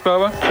speak to us,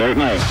 Boba?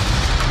 Certainly.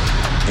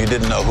 You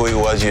didn't know who he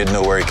was, you didn't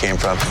know where he came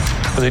from.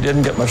 But he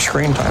didn't get much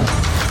screen time.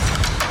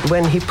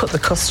 When he put the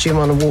costume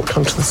on and walked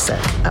onto the set,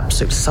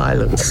 absolute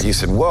silence. You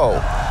said, whoa,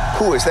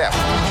 who is that?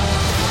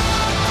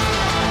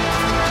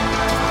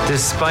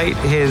 Despite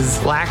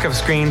his lack of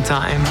screen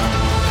time,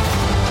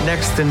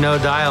 next to no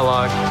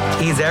dialogue,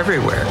 he's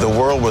everywhere. The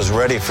world was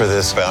ready for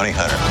this bounty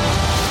hunter.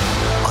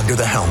 Under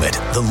the Helmet,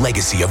 The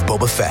Legacy of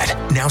Boba Fett,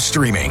 now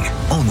streaming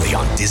only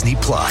on Disney+.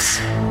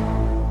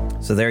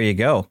 So there you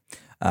go.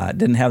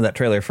 Didn't have that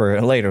trailer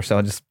for later, so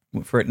I'll just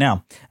for it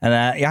now. And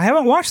I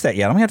haven't watched that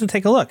yet. I'm going to have to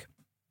take a look.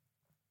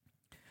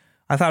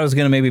 I thought it was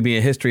going to maybe be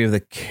a history of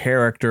the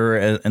character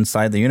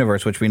inside the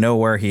universe, which we know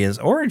where his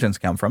origins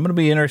come from. It'll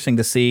be interesting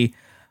to see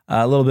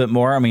a little bit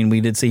more. I mean,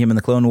 we did see him in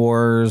the Clone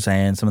Wars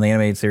and some of the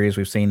animated series.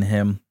 We've seen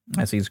him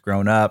as he's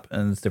grown up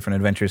and different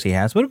adventures he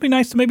has. But it'd be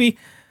nice to maybe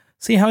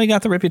see how he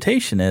got the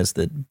reputation as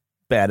the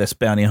baddest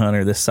bounty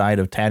hunter this side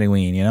of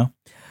Tatooine, you know?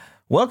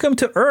 Welcome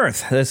to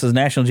Earth. This is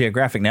National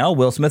Geographic now.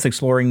 Will Smith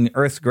exploring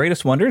Earth's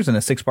greatest wonders in a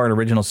 6-part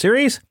original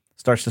series.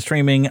 Starts the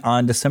streaming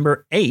on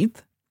December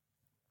 8th.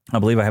 I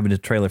believe I have a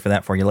trailer for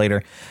that for you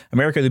later.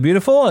 America the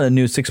Beautiful, a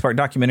new 6-part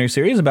documentary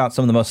series about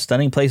some of the most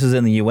stunning places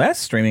in the U.S.,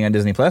 streaming on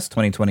Disney Plus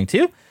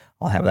 2022.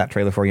 I'll have that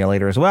trailer for you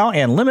later as well.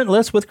 And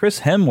Limitless with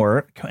Chris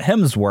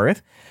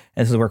Hemsworth.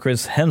 This is where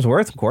Chris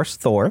Hemsworth, of course,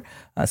 Thor,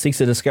 seeks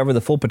to discover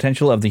the full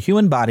potential of the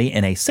human body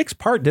in a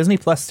 6-part Disney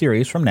Plus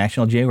series from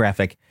National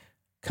Geographic,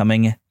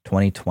 coming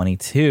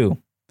 2022.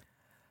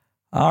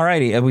 All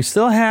righty, we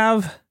still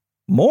have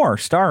more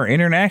Star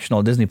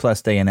International Disney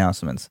Plus Day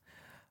announcements.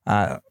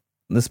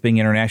 This being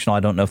international, I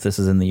don't know if this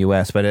is in the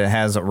U.S., but it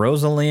has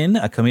Rosaline,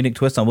 a comedic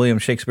twist on William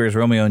Shakespeare's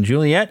Romeo and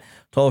Juliet,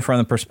 told from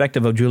the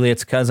perspective of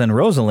Juliet's cousin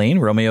Rosaline,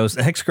 Romeo's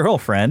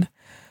ex-girlfriend.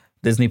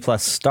 Disney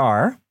Plus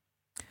Star.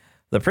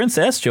 The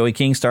Princess, Joey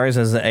King, stars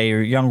as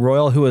a young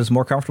royal who is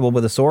more comfortable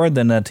with a sword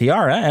than a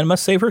tiara and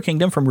must save her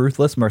kingdom from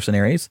ruthless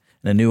mercenaries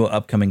in a new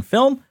upcoming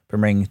film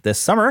premiering this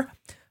summer.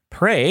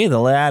 Prey, the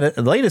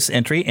latest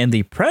entry in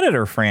the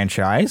Predator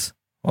franchise.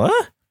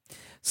 What?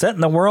 Set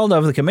in the world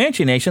of the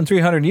Comanche Nation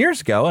 300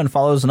 years ago and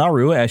follows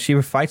Naru as she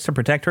fights to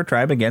protect her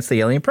tribe against the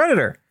alien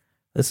predator.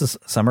 This is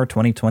summer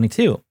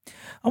 2022.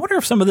 I wonder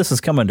if some of this is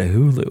coming to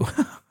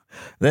Hulu.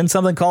 Then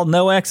something called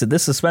No Exit.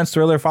 This suspense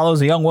thriller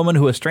follows a young woman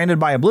who is stranded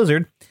by a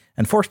blizzard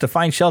and forced to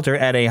find shelter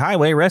at a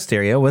highway rest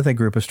area with a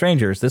group of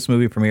strangers. This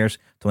movie premieres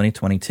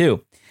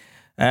 2022.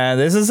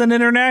 This is an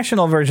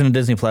international version of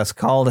Disney Plus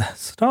called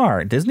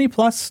Star. Disney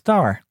Plus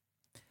Star.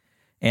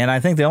 And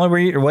I think the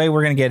only way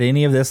we're going to get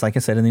any of this, like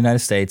I said, in the United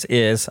States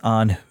is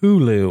on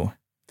Hulu.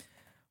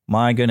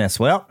 My goodness.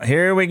 Well,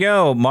 here we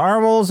go.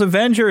 Marvel's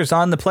Avengers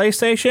on the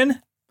PlayStation.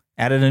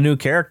 Added a new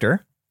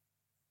character.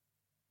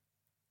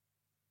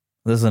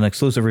 This is an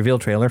exclusive reveal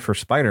trailer for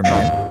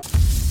Spider-Man.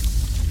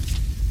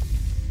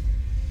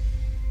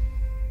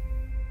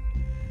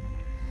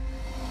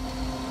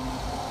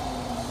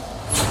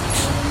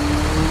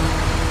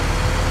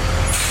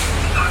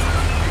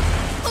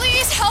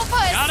 Please help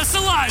us! Got us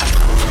alive!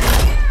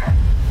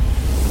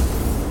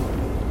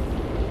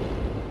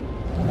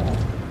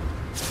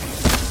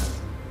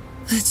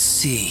 Let's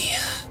see.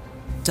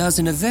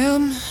 Dozen of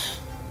them,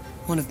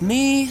 one of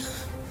me.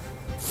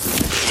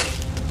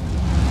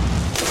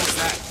 What's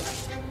that?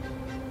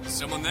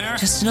 Someone there?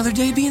 Just another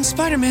day being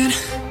Spider-Man.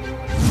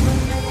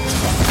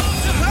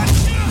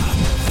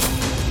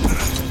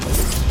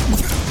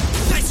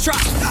 Nice try!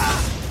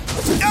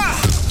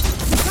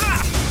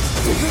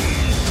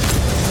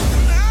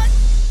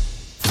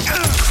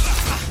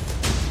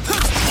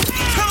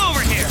 Come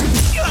over here!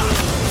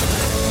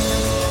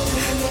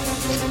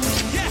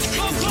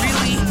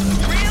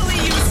 Really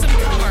use some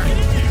cover!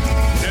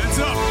 Heads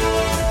up!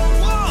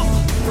 Whoa!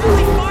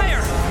 Holy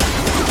fire!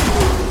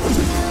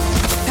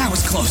 That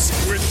was close.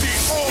 With the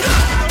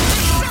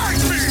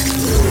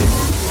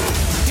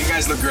You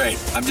guys look great.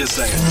 I'm just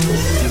saying.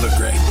 You look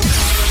great.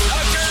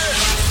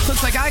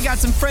 Looks like I got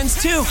some friends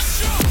too.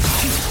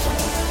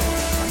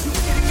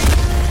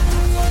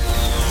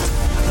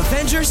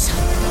 Avengers,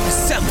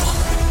 assemble.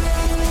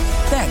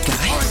 Bad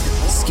guy,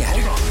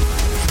 scatter.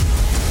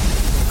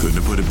 Couldn't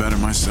have put it better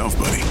myself,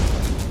 buddy.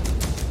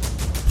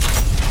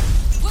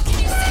 What can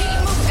you see?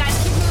 Keep moving, guys,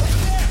 keep moving.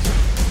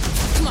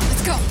 Come on,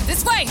 let's go.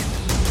 This way!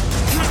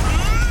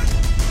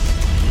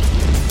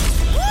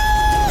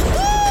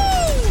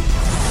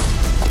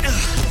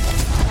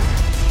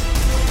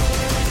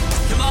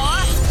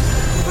 Kamala?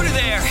 Put her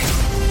there!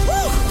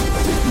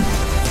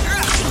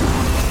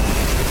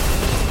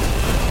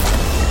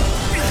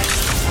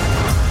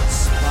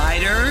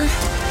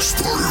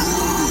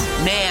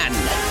 Man.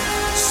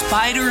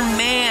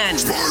 Spider-Man.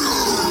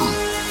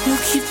 We'll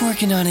keep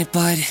working on it,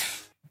 bud.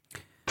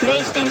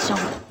 PlayStation.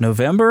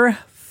 November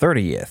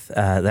 30th.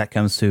 That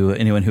comes to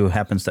anyone who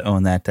happens to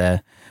own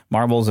that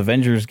Marvel's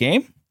Avengers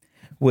game,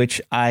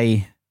 which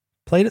I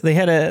played. They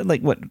had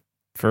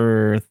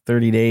for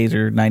 30 days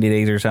or 90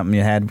 days or something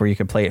you had where you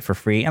could play it for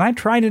free. And I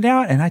tried it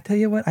out, and I tell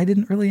you what, I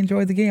didn't really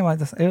enjoy the game. I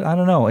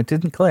don't know. It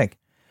didn't click.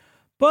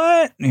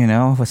 But,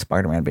 with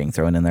Spider-Man being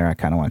thrown in there, I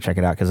kind of want to check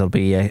it out because it'll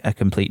be a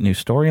complete new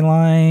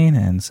storyline.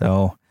 And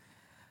so,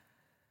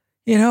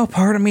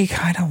 part of me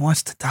kind of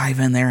wants to dive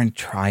in there and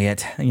try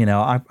it.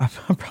 I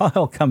probably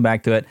will come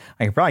back to it.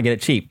 I can probably get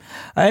it cheap.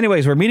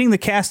 Anyways, we're meeting the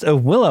cast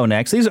of Willow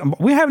next.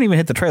 We haven't even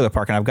hit the trailer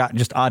park, and I've got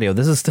just audio.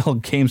 This is still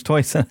games,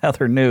 toys, and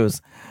other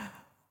news.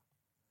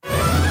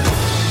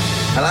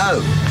 Hello.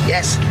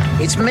 Yes,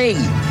 it's me,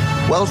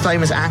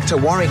 world-famous actor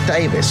Warwick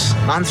Davis.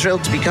 I'm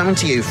thrilled to be coming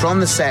to you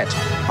from the set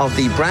of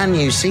the brand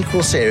new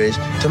sequel series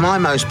to my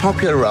most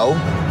popular role,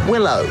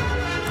 Willow.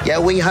 Yeah,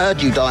 we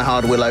heard you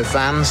die-hard Willow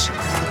fans.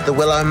 The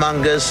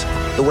Willowmongers,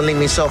 the Willing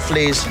Me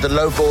Softlies, the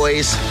Low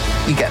Boys.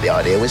 You get the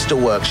idea. We're still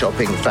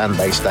workshopping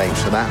fan-based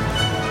names for that.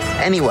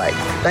 Anyway,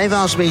 they've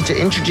asked me to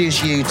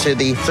introduce you to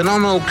the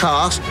phenomenal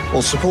cast,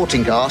 or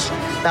supporting cast,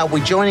 that will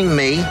be joining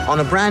me on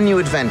a brand new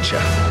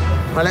adventure.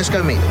 Well, let's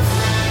go meet them.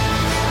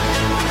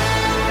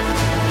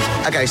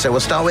 Okay, so we'll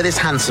start with this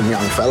handsome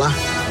young fella,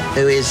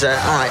 who is, all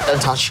right,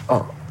 don't touch.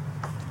 Oh,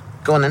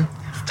 go on then.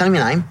 Tell him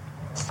your name.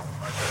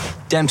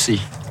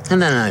 Dempsey.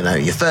 No,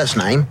 your first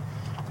name.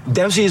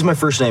 Dempsey is my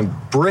first name.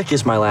 Brick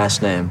is my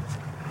last name.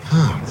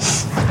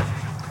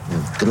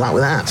 Oh. Good luck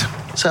with that.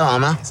 So,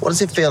 Arma, what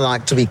does it feel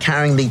like to be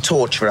carrying the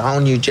torch for a whole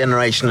new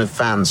generation of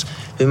fans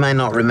who may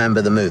not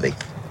remember the movie?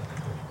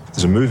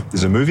 There's a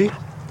movie?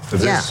 Of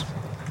this?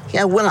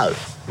 Yeah, Willow.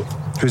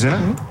 Who's in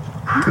it?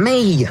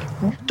 Me.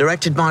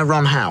 Directed by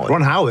Ron Howard.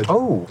 Ron Howard?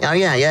 Oh,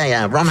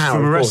 yeah. Ron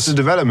Howard, from Arrested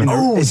Development.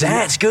 Oh,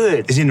 that's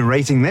good. Is he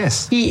narrating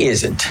this? He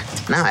isn't.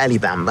 Now, Ellie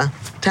Bamber,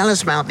 tell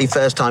us about the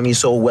first time you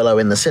saw Willow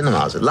in the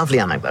cinemas. A lovely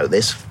anecdote,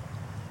 this.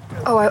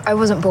 Oh, I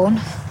wasn't born.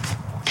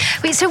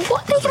 Wait, so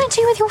what are they going to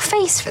do with your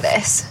face for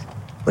this?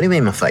 What do you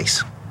mean, my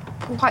face?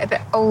 We're quite a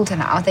bit older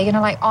now. Are they going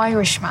to,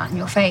 Irishman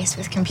your face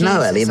with computers?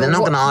 No, Ellie, they're not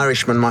going to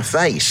Irishman my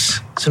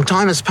face. Some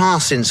time has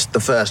passed since the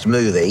first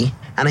movie,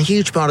 and a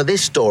huge part of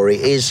this story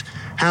is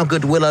how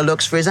good Willow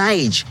looks for his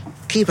age.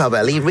 Keep up,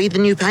 Ellie. Read the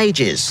new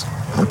pages.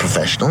 I'm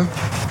professional.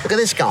 Look at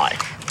this guy.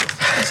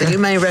 So you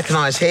may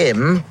recognise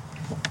him.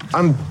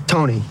 I'm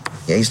Tony.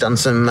 Yeah, he's done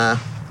some, what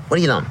have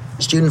you done?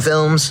 Student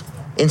films,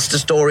 Insta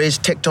stories,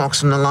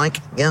 TikToks and the like,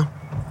 yeah?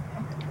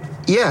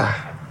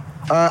 Yeah.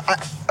 I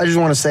just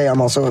want to say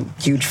I'm also a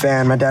huge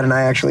fan. My dad and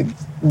I actually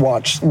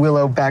watched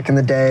Willow back in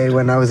the day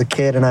when I was a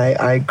kid, and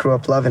I grew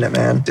up loving it,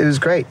 man. It was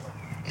great.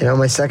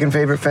 My second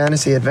favorite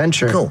fantasy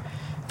adventure. Cool.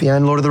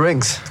 Behind Lord of the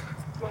Rings.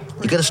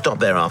 You got to stop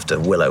there after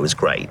Willow was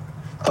great.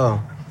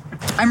 Oh.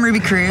 I'm Ruby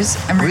Cruz.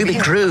 Ruby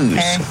Cruz.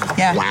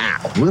 Yeah.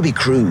 Wow, Ruby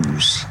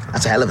Cruz.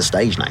 That's a hell of a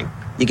stage name.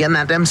 You getting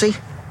that, Dempsey?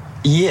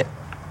 Yeah.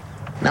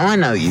 Now I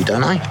know you,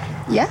 don't I?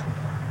 Yeah.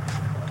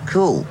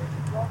 Cool.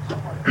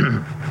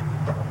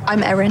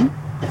 I'm Erin.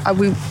 I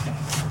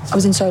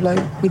was in Solo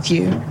with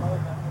you.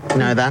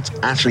 No, that's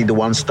actually the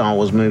one Star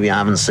Wars movie I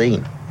haven't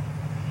seen.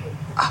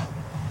 Oh.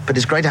 But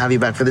it's great to have you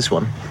back for this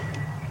one.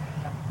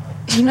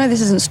 You know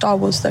this isn't Star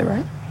Wars, though,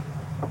 right?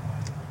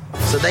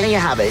 So there you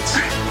have it.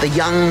 The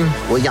young,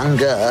 or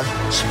younger,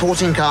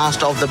 supporting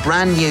cast of the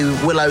brand new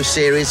Willow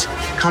series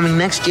coming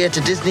next year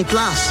to Disney+. No,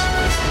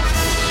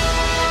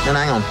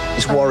 hang on.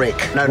 It's Warwick.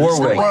 No,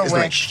 Warwick. It's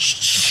not.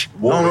 Shh.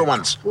 Not at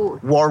once.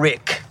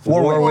 Warwick.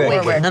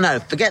 No,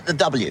 forget the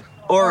W.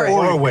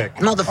 Warwick.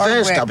 Not the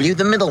first W,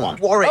 the middle one.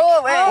 Warwick.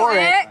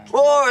 Warwick.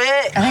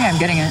 I think I'm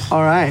getting it.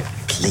 All right.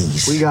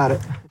 Please. We got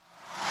it.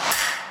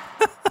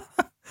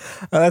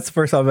 That's the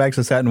first time I've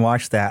actually sat and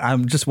watched that.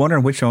 I'm just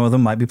wondering which one of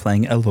them might be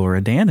playing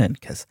Elora Danan,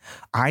 because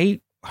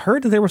I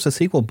heard that there was a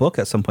sequel book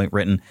at some point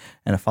written,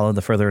 and it followed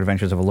the further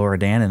adventures of Elora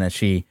Danan as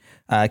she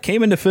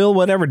came in to fill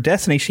whatever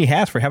destiny she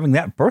has for having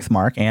that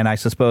birthmark. And I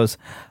suppose,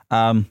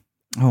 what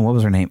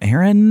was her name?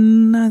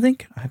 Erin, I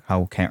think?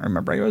 I can't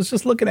remember. I was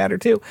just looking at her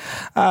too.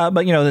 But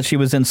that she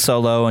was in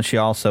Solo, and she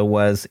also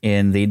was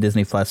in the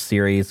Disney Plus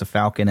series, The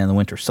Falcon and the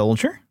Winter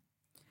Soldier.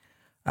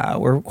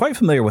 We're quite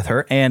familiar with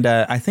her, and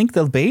I think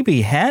the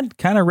baby had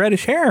kind of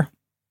reddish hair.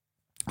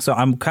 So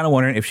I'm kind of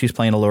wondering if she's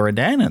playing Elora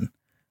Danan,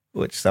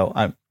 so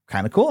I'm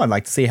kind of cool. I'd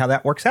like to see how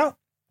that works out.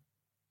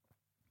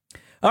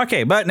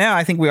 Okay, but now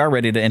I think we are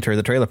ready to enter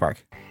the trailer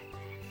park.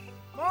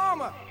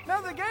 Mama,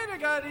 another gator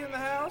got in the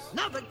house.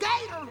 Another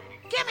gator?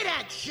 Give me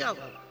that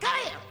sugar. Come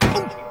here.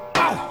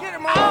 Get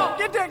him, Mama.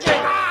 Get that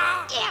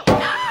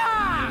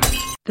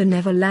gator. The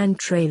Neverland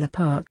Trailer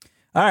Park.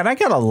 All right, I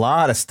got a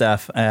lot of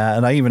stuff,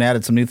 and I even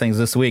added some new things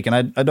this week,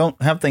 and I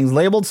don't have things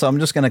labeled, so I'm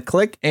just going to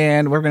click,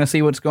 and we're going to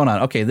see what's going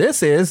on. Okay,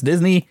 this is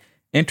Disney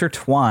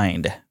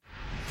Intertwined.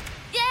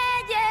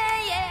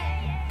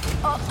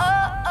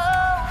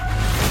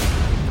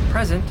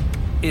 Present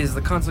is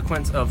the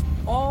consequence of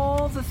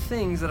all the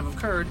things that have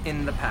occurred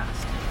in the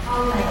past.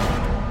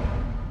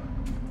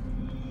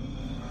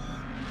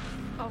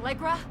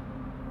 Allegra?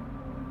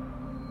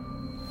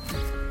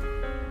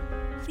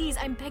 Please,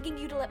 I'm begging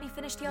you to let me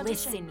finish the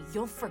audition. Listen,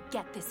 you'll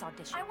forget this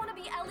audition. I want to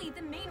be Ellie,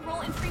 the main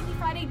role in Free Me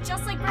Friday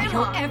just like Grandma. I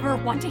don't ever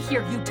want to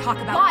hear you talk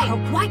about Why?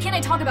 Coco. Why can't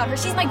I talk about her?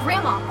 She's my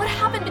grandma. What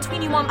happened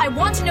between you, Mom? I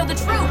want to know the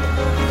truth.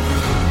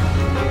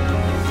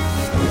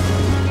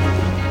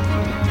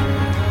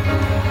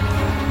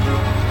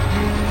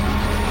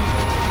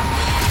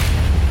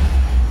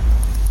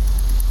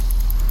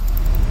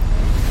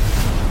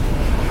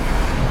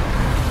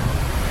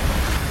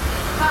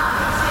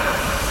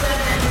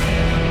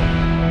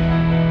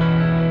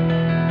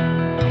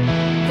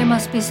 There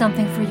must be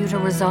something for you to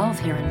resolve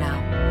here and now.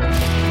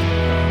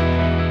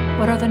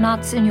 What are the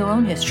knots in your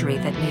own history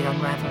that need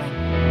unraveling?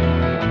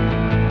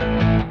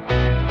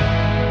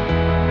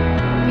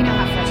 You know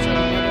how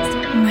frustrating it is.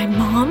 My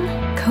mom?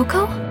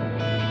 Coco?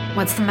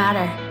 What's the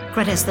matter?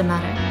 Greta's the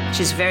matter.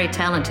 She's very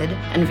talented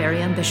and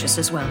very ambitious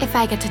as well. If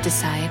I get to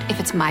decide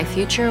if it's my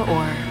future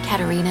or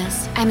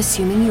Katarina's, I'm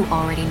assuming you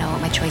already know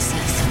what my choice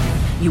is.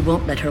 You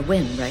won't let her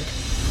win, right?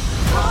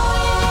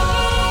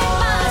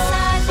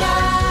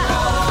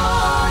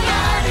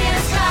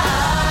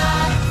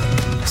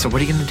 So what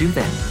are you gonna do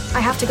then? I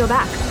have to go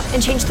back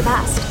and change the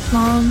past.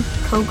 Mom,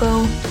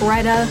 Coco,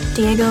 Greta,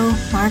 Diego,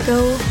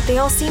 Marco, they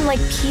all seem like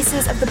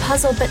pieces of the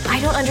puzzle, but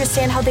I don't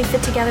understand how they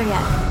fit together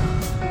yet.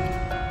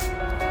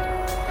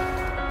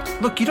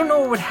 Look, you don't know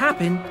what would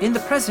happen in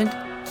the present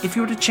if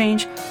you were to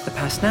change the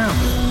past now.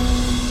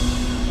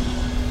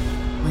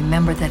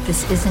 Remember that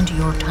this isn't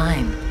your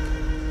time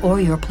or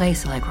your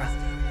place, Allegra.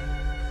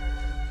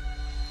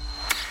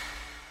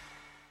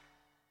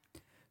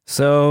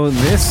 So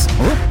this...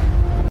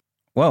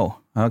 Whoa.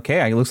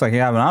 Okay, it looks like I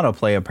have an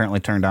autoplay apparently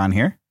turned on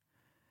here.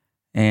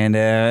 And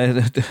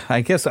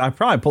I guess I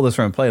probably pulled this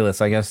from a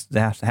playlist. I guess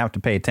I have to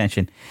pay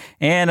attention.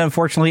 And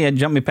unfortunately, it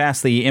jumped me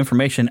past the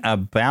information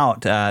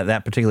about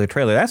that particular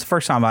trailer. That's the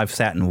first time I've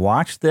sat and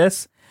watched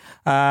this.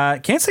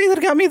 Can't say that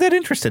it got me that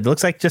interested. It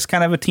looks like just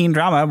kind of a teen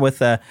drama with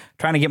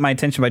trying to get my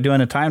attention by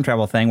doing a time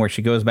travel thing where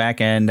she goes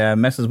back and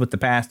messes with the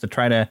past to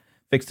try to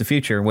fix the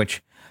future,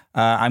 which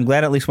I'm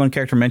glad at least one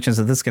character mentions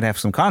that this could have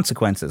some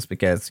consequences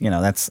because, you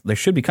know, there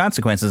should be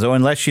consequences,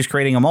 unless she's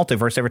creating a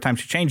multiverse every time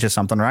she changes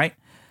something, right?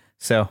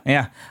 So,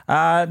 yeah,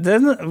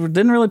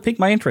 didn't really pique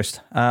my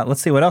interest.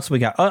 Let's see what else we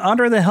got.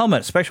 Under the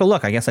Helmet, special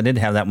look. I guess I did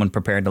have that one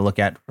prepared to look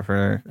at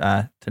for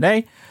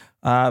today,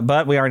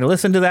 but we already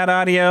listened to that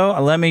audio.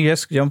 Let me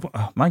just jump.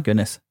 Oh, my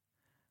goodness.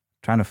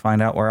 Trying to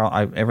find out where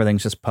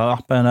everything's just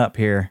popping up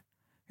here.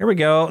 Here we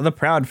go. The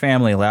Proud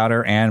Family,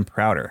 louder and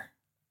prouder.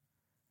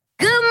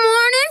 Good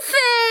morning, fam!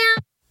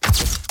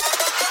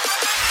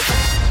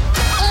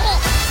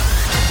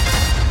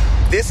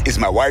 This is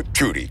my wife,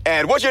 Trudy.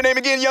 And what's your name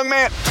again, young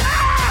man?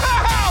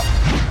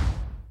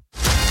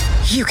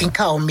 You can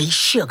call me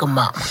Sugar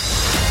Mama.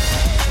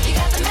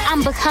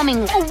 I'm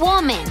becoming a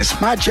woman. It's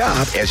my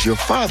job as your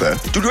father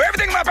to do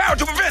everything in my power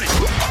to prevent it.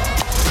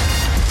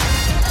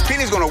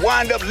 Penny's gonna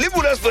wind up living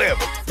with us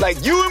forever,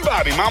 like you and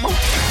Bobby, Mama.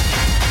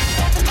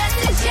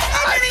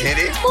 Hi,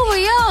 Penny. What were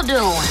y'all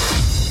doing?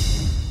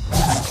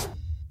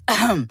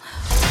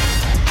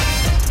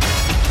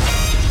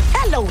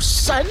 Hello,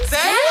 son.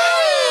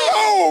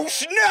 Oh,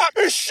 snap!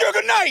 It's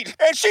Sugar Night,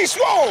 and she's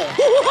swole.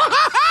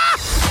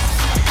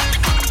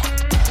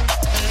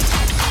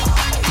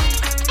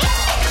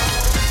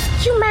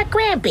 You my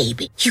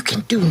grandbaby. You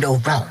can do no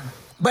wrong.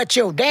 But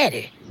your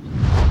daddy,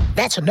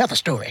 that's another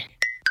story.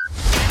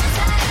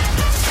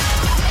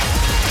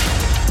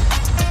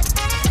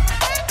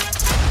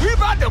 We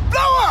about to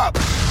blow up!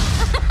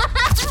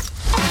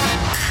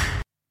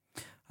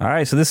 All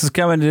right, so this is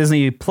coming to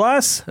Disney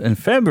Plus in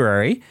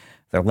February.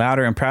 They're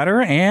louder and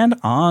prouder and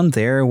on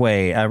their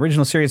way.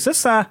 Original series.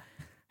 This has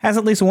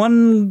at least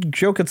one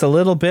joke that's a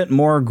little bit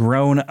more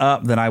grown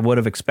up than I would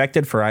have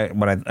expected for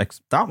what I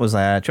thought was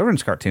a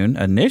children's cartoon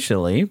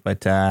initially.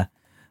 But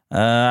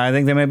I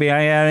think they may be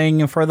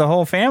adding for the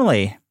whole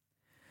family.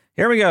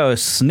 Here we go.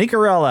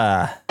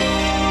 Sneakerella.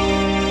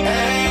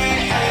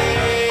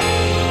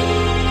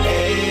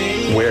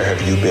 Where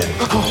have you been?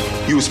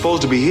 You were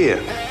supposed to be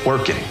here,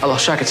 working. I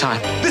lost track of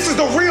time. This is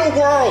the real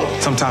world!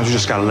 Sometimes you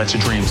just gotta let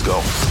your dreams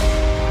go.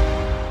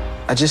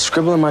 I just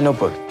scribble in my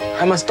notebook.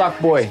 I'm a stock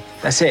boy.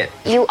 That's it.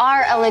 You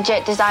are a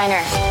legit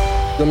designer.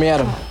 Let me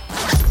at him.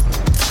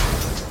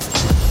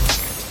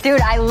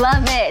 Dude, I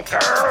love it.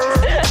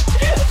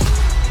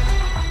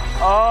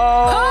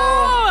 Oh,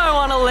 I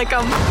want to lick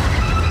him.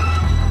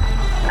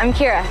 I'm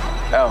Kira.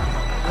 Oh.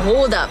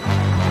 Hold up.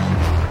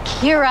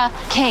 Kira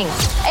King,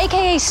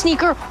 aka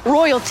Sneaker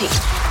Royalty.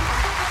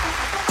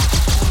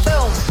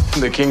 Boom.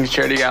 The King's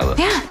Charity Gala.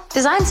 Yeah,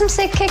 design some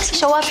sick kicks,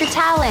 show off your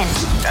talent.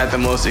 At the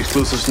most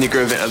exclusive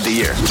sneaker event of the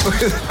year.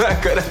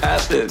 That could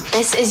happen.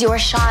 This is your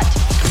shot.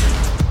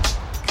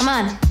 Come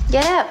on,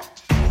 get up.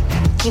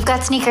 You've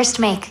got sneakers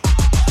to make.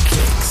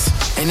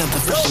 Kicks. Ain't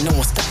nothing fresh, no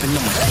one stepping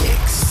on my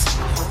kicks.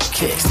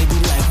 Kicks, they be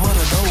like, what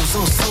are those?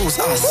 Those souls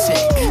are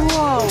sick.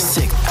 Whoa.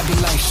 Sick, I be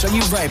like, show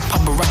you right,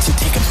 paparazzi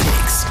taking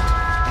pics.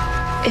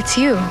 It's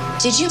you.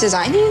 Did you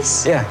design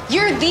these? Yeah.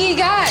 You're the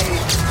guy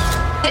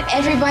that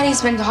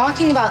everybody's been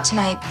talking about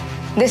tonight.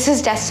 This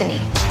is destiny.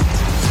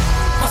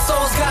 My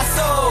soul's got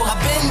soul. I've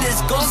been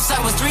this ghost since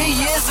I was 3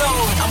 years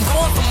old. I'm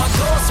going for my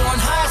goals, soaring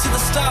high to the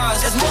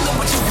stars. That's more than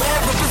what you wear,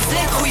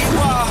 represent who you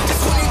are. Just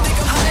when you think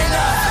I'm high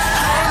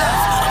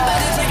enough, I'm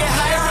about to take it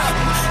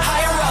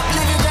higher up,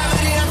 living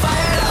gravity, I'm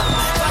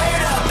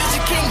fired up, bitch,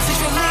 a king,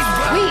 since your leave,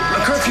 bro. Wait. A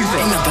curfew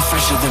thing. Ain't nothing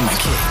fresher than my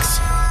kicks.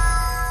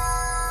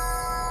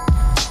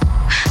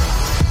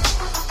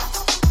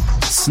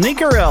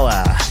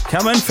 Sneakerella,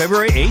 coming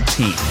February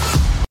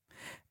 18th.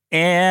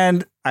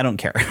 And I don't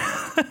care.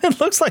 It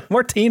looks like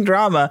more teen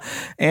drama.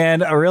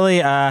 And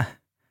really, I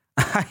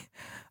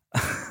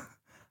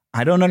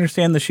don't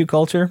understand the shoe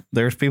culture.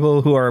 There's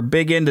people who are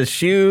big into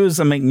shoes.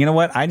 I mean, you know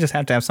what? I just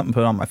have to have something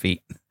put on my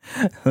feet.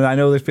 I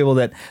know there's people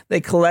that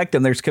they collect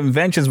them. There's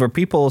conventions where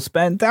people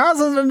spend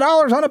thousands of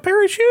dollars on a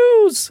pair of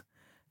shoes.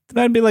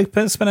 That'd be like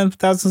spending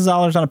thousands of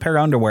dollars on a pair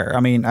of underwear. I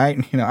mean,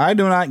 I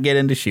do not get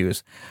into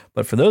shoes,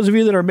 but for those of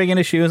you that are big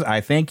into shoes, I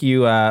think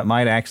you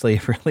might actually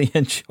really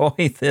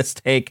enjoy this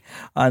take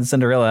on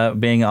Cinderella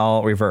being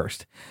all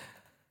reversed.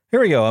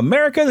 Here we go.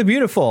 America the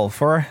Beautiful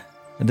for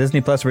a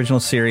Disney Plus original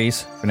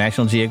series for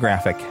National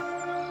Geographic.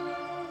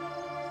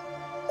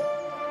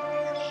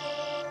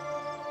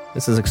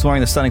 This is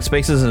exploring the stunning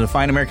spaces that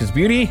define America's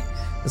beauty.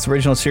 This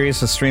original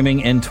series is streaming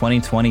in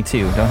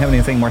 2022. Don't have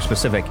anything more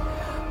specific.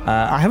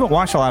 I haven't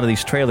watched a lot of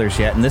these trailers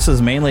yet, and this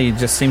is mainly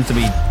just seems to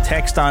be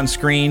text on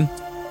screen,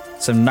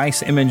 some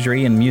nice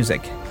imagery and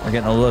music. We're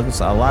getting a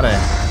lot of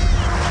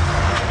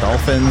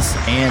dolphins,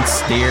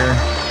 ants, deer,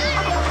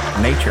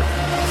 nature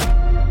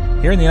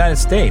here in the United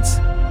States.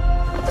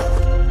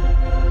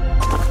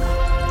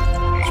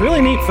 It's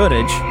really neat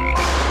footage.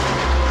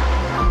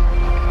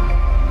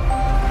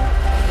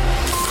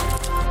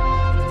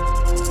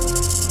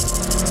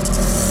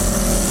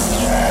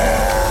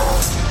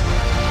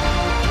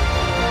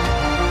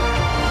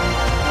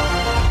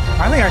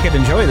 I think I could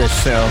enjoy this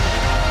show.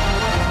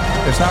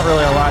 There's not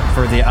really a lot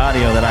for the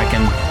audio that I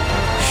can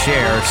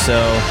share,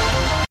 so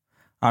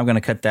I'm going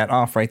to cut that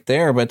off right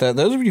there. But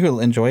those of you who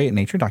enjoy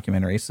nature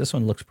documentaries, this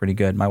one looks pretty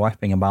good. My wife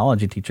being a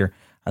biology teacher,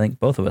 I think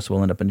both of us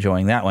will end up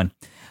enjoying that one.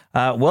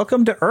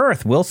 Welcome to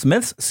Earth, Will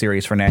Smith's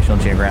series for National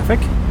Geographic.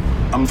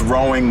 I'm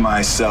throwing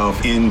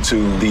myself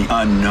into the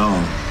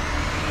unknown.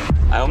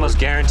 I almost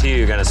guarantee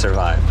you're going to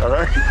survive. All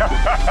right?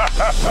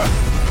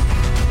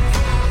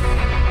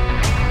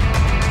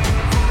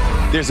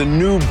 There's a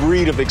new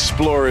breed of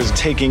explorers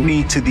taking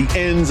me to the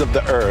ends of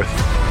the earth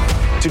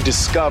to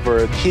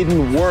discover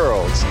hidden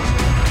worlds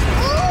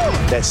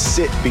that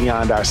sit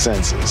beyond our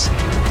senses.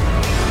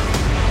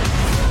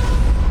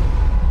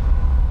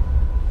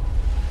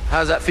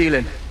 How's that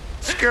feeling?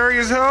 Scary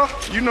as hell?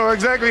 You know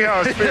exactly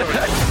how it's feeling.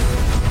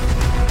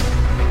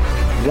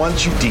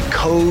 Once you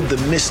decode the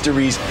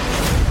mysteries,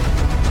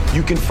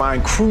 you can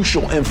find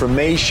crucial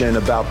information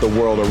about the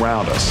world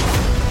around us.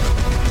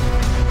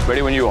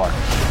 Ready when you are.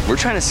 We're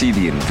trying to see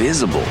the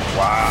invisible.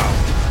 Wow.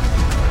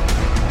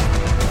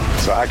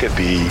 So I could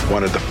be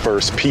one of the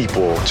first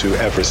people to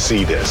ever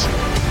see this.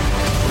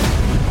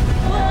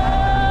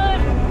 What?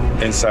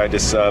 Inside the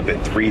sub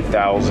at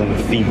 3,000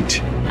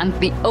 feet. And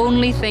the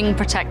only thing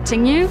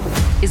protecting you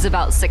is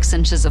about 6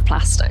 inches of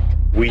plastic.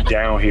 We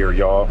down here,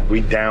 y'all.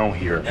 We down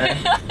here.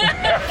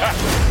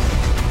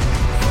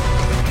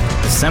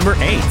 December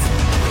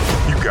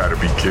 8th. You gotta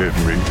be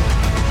kidding me.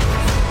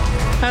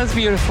 That's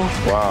beautiful.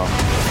 Wow.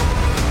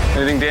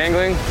 Anything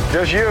dangling?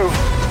 Just you.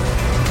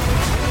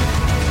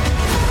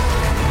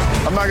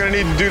 I'm not gonna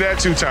need to do that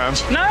 2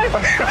 times. No.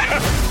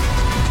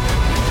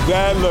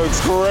 That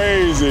looks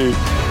crazy.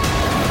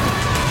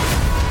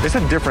 It's a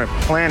different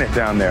planet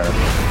down there.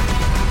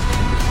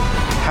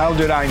 How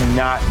did I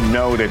not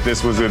know that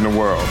this was in the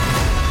world?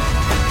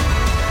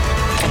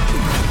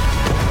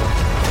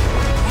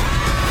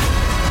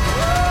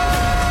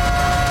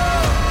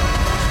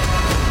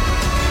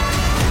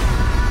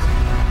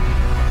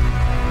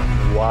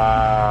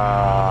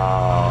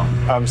 Wow.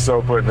 I'm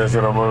so putting this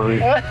in a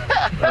movie.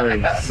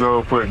 I'm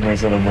so putting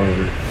this in a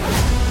movie.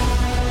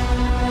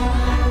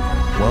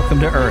 Welcome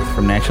to Earth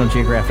from National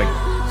Geographic,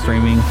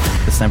 streaming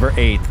December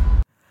 8th.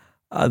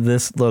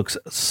 This looks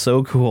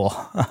so cool.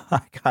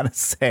 I gotta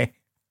say.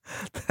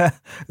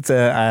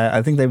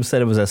 I think they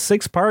said it was a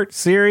 6-part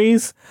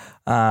series.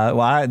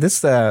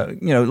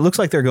 It looks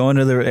like they're going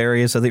to the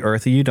areas of the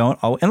earth that you don't,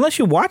 unless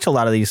you watch a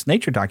lot of these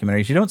nature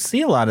documentaries, you don't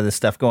see a lot of this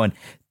stuff going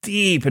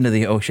deep into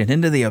the ocean,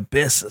 into the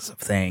abysses of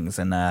things,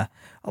 and a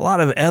lot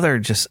of other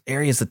just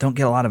areas that don't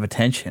get a lot of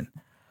attention.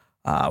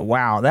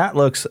 Wow, that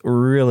looks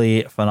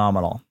really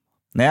phenomenal.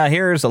 Now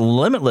here's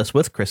Limitless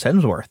with Chris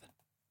Hemsworth.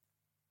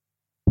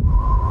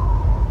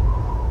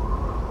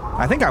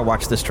 I think I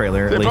watched this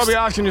trailer at You're least. probably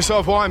asking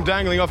yourself why I'm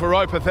dangling off a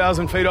rope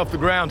 1,000 feet off the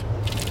ground.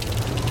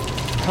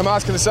 I'm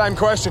asking the same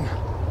question.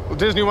 Well,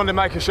 Disney wanted to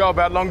make a show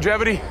about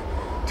longevity.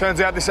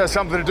 Turns out this has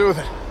something to do with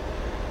it.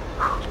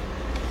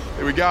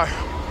 Here we go.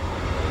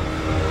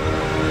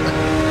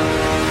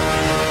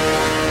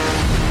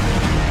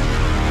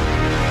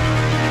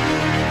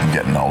 I'm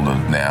getting older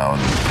now,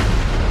 and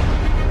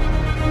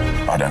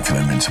I don't feel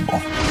invincible.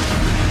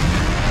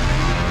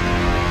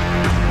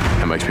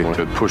 It makes me want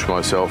to push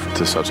myself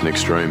to such an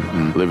extreme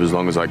and live as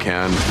long as I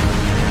can.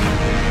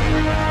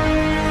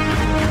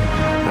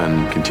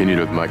 And continue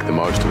to make the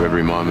most of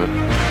every moment.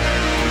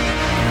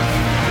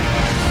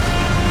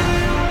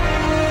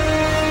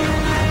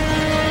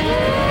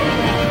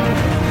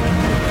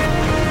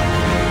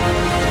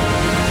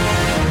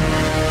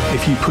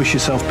 If you push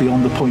yourself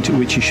beyond the point at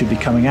which you should be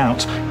coming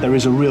out, there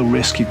is a real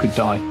risk you could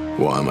die.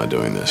 Why am I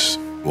doing this?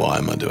 Why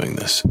am I doing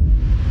this?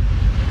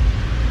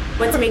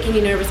 What's making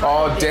you nervous?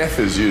 Oh, death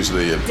is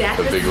usually a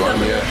big one,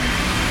 yeah.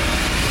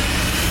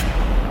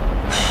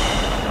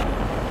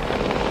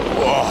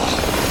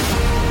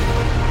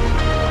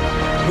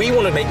 We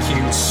want to make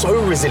you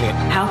so resilient.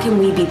 How can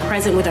we be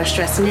present with our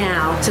stress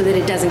now so that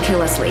it doesn't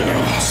kill us later?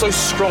 So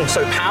strong,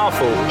 so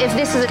powerful. If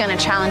this is going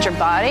to challenge your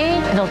body,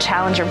 it'll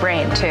challenge your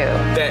brain too.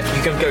 That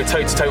you can go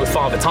toe to toe with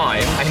Father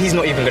Time, and he's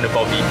not even going to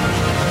bother you.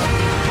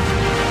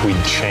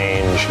 We'd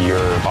change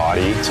your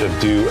body to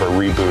do a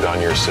reboot on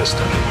your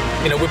system.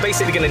 You know, we're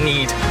basically going to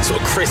need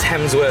sort of Chris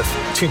Hemsworth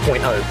 2.0.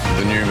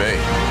 The new me.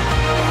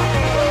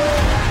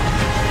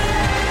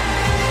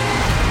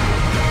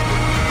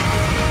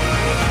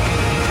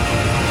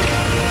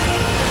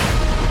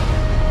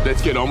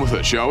 Let's get on with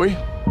it, shall we?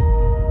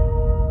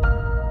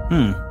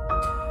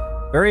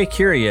 Very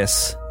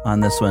curious on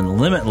this one.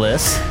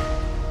 Limitless.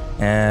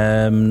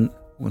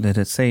 What did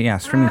it say? Yeah,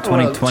 streaming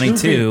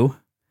 2022.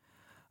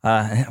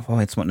 It's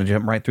wanting to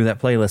jump right through that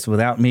playlist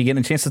without me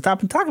getting a chance to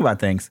stop and talk about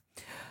things.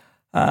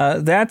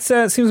 That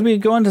seems to be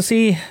going to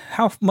see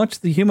how much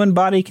the human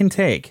body can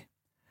take.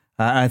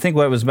 I think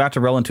what was about to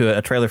roll into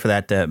a trailer for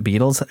that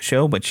Beatles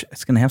show, which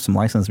it's going to have some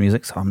licensed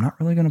music, so I'm not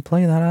really going to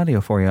play that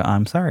audio for you.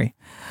 I'm sorry.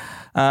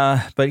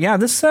 But yeah,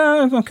 this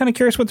I'm kind of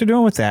curious what they're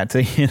doing with that.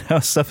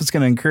 Stuff that's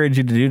going to encourage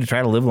you to do to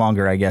try to live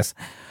longer, I guess.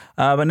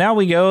 But now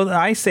we go the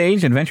Ice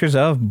Age Adventures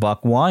of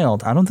Buck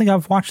Wild. I don't think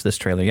I've watched this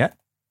trailer yet.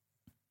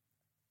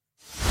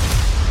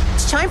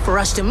 It's time for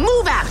us to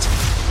move out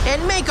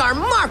and make our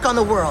mark on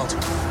the world.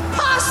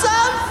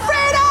 Awesome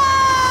freedom!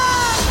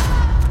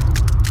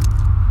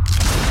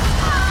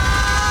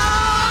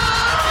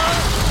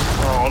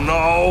 Oh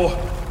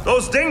no!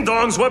 Those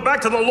ding-dongs went back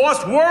to the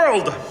Lost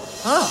World!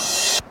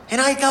 Oh, and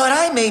I thought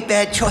I made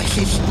bad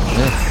choices.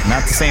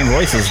 Not the same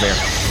voices there.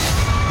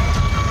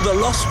 The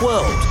Lost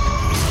World.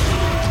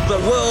 The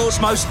world's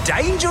most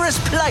dangerous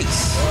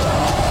place.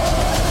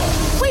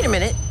 Wait a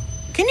minute.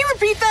 Can you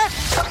repeat that?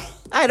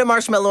 I had a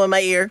marshmallow in my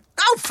ear.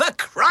 Oh, for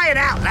crying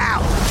out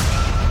loud!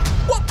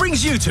 What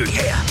brings you two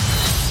here?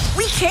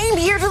 We came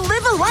here to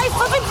live a life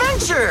of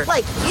adventure,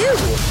 like you.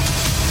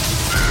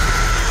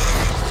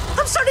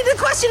 I'm starting to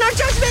question our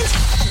judgment.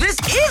 This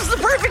is the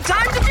perfect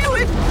time to do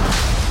it.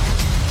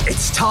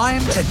 It's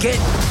time to get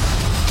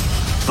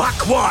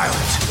buck wild.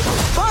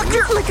 Buck,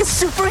 you're like a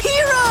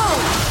superhero.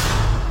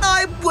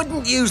 I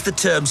wouldn't use the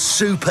term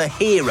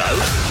superhero.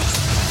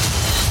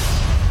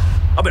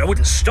 I mean, I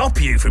wouldn't stop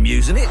you from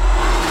using it.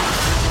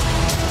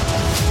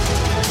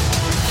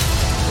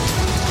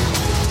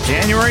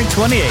 January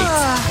 28th.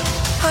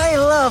 I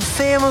love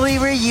family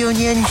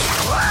reunions.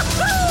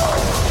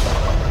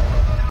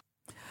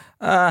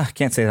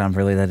 Can't say that I'm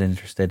really that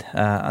interested.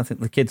 I think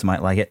the kids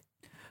might like it.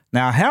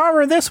 Now,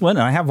 however, this one,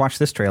 and I have watched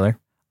this trailer,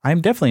 I'm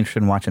definitely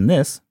interested in watching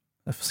this.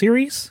 A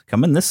series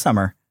coming this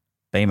summer,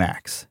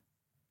 Baymax.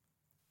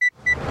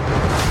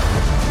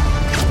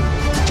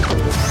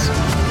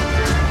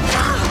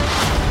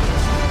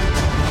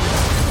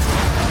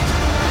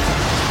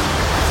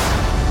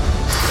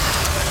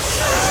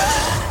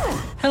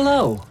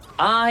 Hello,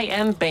 I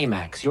am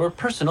Baymax, your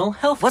personal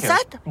health What's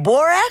that?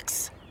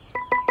 Borax?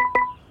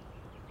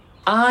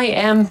 I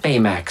am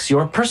Baymax,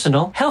 your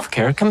personal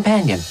healthcare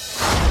companion.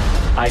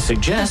 I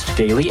suggest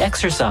daily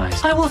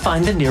exercise. I will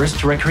find the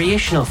nearest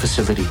recreational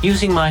facility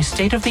using my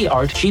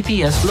state-of-the-art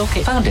GPS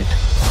locate. Found it.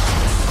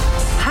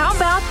 How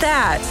about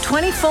that?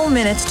 20 full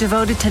minutes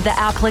devoted to the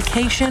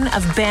application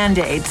of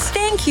Band-Aids.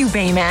 Thank you,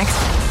 Baymax.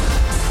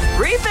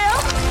 Refill?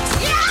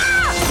 Yeah!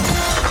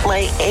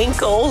 My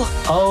ankle.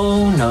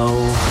 Oh,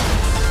 no.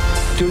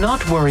 Do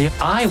not worry,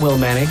 I will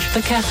manage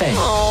the cafe.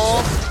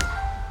 Oh.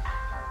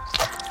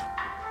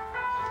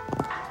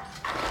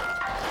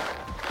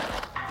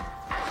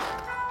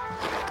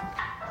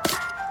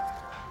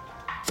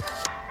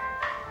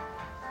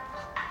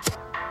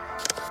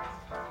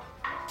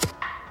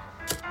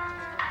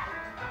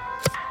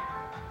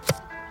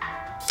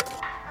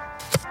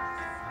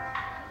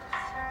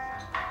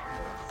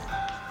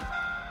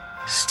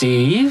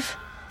 Steve?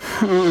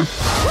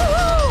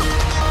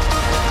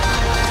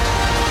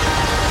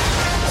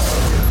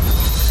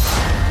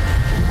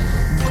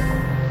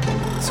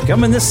 It's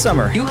coming this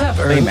summer. You have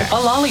earned Baymax.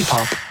 a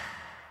lollipop.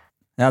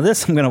 Now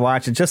this I'm going to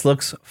watch. It just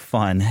looks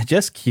fun.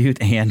 Just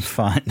cute and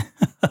fun.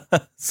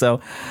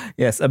 So,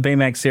 yes, a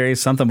Baymax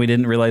series, something we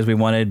didn't realize we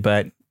wanted,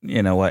 but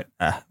you know what?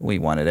 We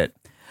wanted it.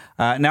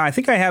 Now, I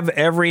think I have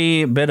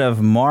every bit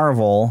of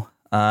Marvel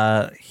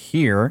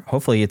here.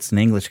 Hopefully it's in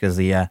English because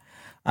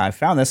I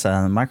found this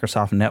on the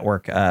Microsoft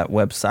Network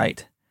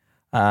website.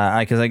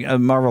 Because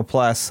Marvel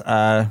Plus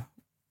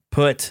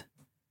put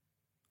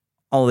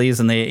all these,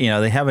 and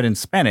they have it in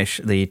Spanish,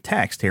 the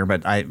text here,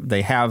 but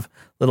they have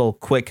little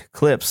quick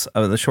clips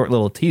of the short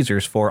little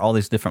teasers for all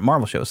these different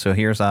Marvel shows. So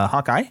here's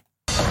Hawkeye.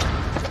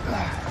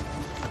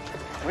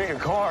 We need a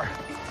car.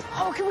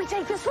 Oh, can we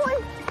take this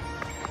one?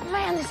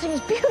 Man, this thing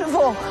is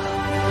beautiful.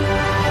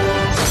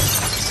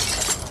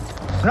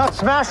 We're not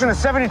smashing a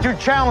 72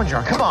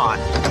 Challenger. Come on.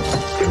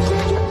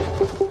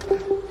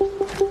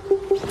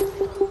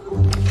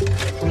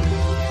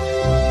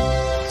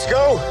 Let's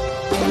go.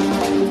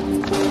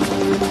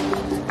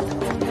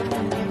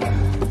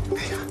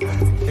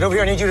 Get over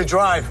here. I need you to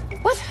drive.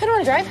 What? I don't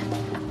want to drive.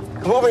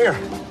 Come over here.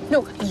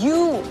 No,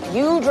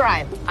 you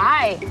drive.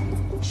 I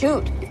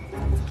shoot.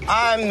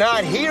 I'm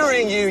not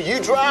hearing you.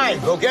 You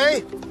drive,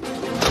 okay?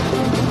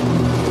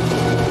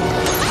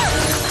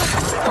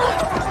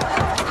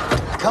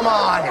 Come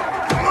on.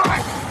 Come on.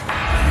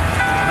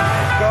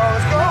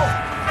 Let's go.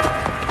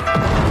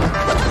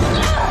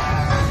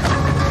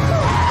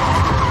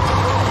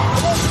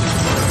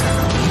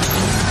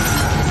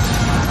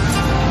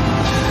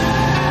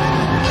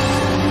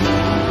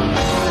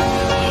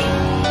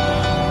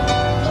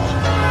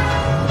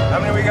 How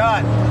many we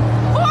got?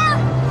 4.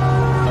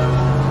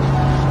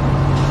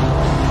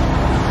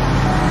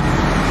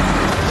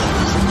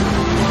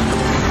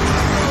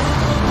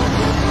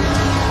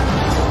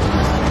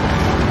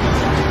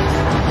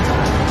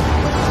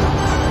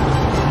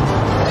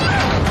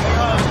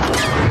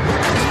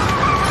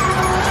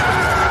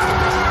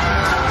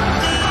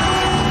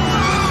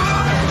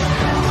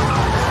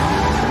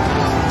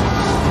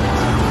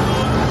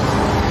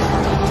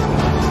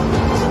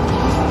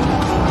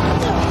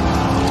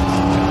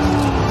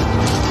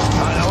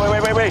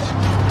 Wait.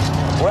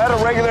 We're out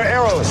of regular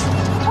arrows.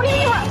 What do you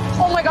mean?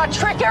 Oh my God,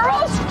 trick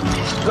arrows?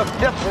 Look,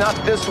 not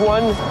this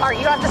one. All right,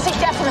 you don't have to say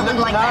definitely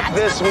like that. Not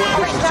this one.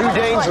 All It's right, too how about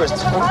this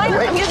dangerous. one? This one fine?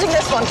 Wait. I'm using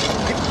this one.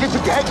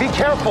 Be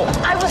careful.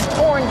 I was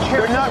born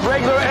They're careful. not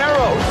regular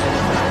arrows.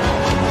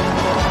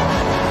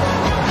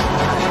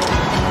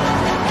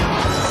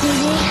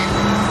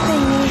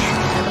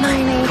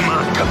 Miney.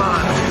 Come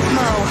on.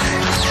 Mo.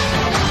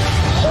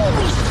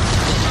 Holy.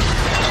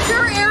 There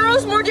are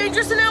arrows more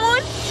dangerous than that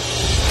one?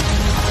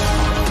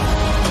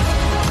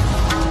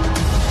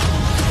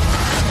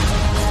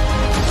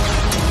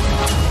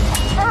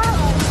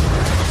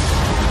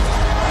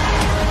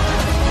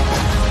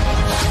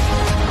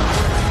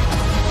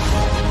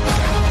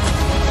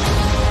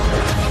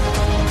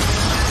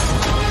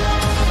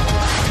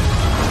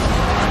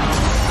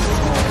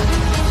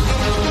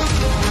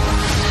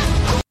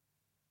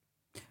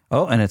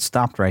 Oh, and it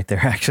stopped right there.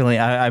 Actually,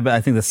 I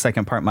think the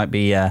second part might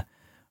be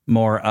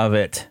more of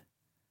it.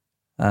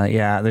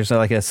 Yeah, there's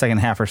like a second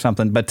half or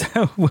something, but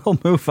we'll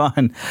move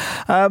on.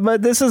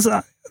 But this is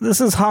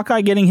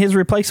Hawkeye getting his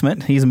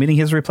replacement. He's meeting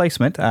his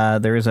replacement.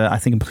 There is I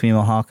think, a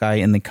female Hawkeye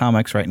in the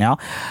comics right now.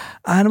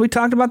 And we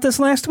talked about this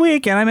last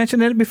week, and I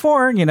mentioned it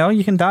before. You know,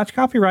 you can dodge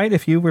copyright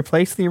if you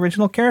replace the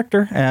original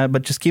character,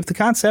 but just keep the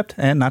concept.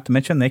 And not to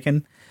mention, they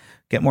can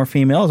get more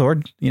females,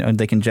 or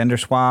they can gender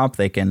swap,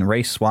 they can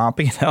race swap,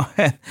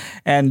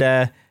 and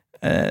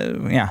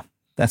yeah,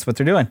 that's what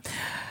they're doing.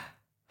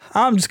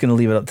 I'm just going to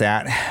leave it at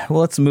that.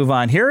 Well, let's move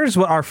on. Here's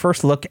our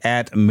first look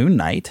at Moon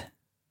Knight.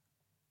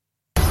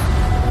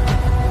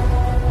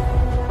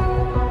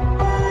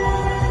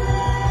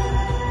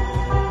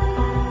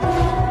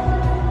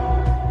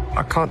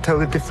 I can't tell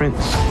the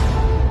difference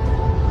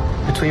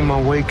between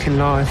my waking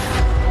life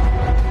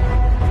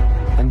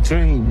and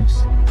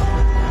dreams.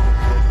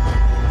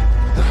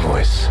 The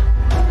voice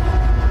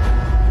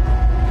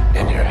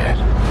in your head.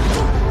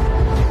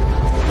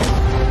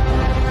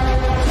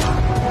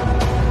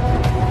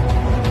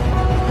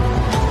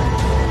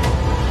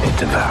 It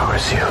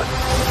devours you.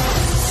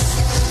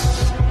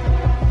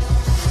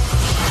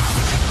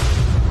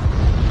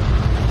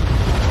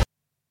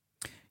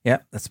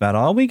 Yep, that's about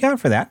all we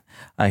got for that.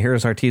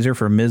 Here's our teaser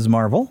for Ms.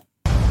 Marvel.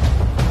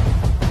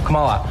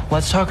 Kamala,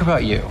 let's talk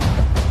about you.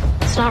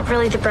 It's not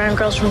really the brown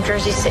girls from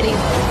Jersey City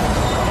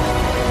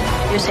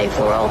who save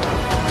the world.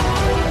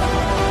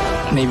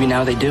 Maybe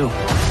now they do.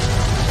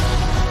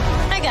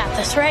 I got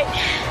this, right?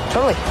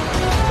 Totally.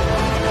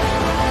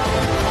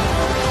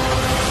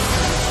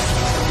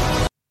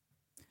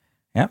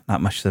 Yep,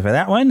 not much for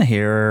that one.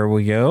 Here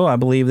we go. I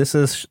believe this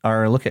is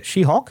our look at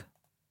She-Hulk.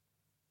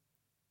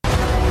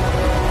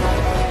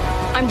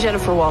 I'm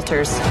Jennifer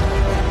Walters.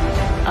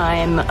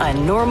 I'm a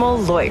normal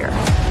lawyer.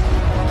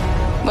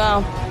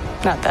 Well,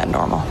 not that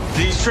normal.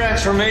 These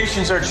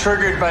transformations are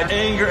triggered by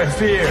anger and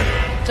fear.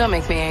 Don't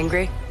make me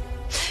angry.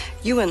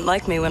 You wouldn't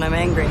like me when I'm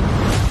angry.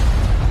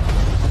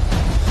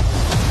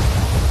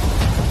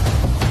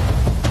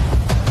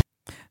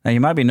 Now, you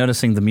might be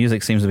noticing the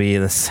music seems to be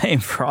the same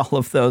for all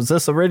of those.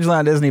 This originally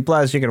on Disney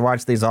Plus, you could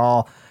watch these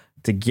all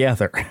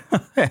together.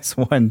 That's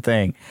one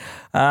thing.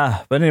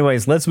 But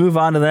anyways, let's move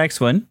on to the next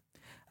one.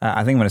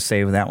 I think I'm going to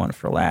save that one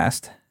for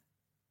last.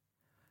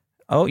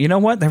 Oh, you know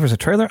what? There was a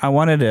trailer I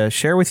wanted to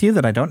share with you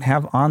that I don't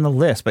have on the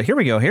list. But here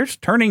we go. Here's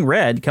Turning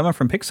Red coming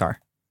from Pixar.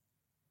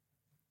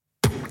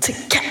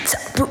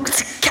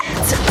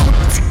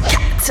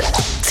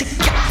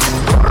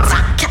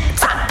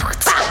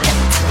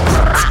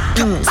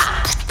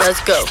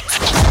 Let's go.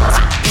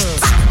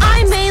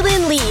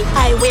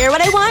 wear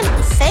what I want,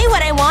 say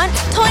what I want,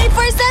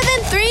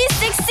 24/7,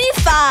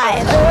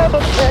 365.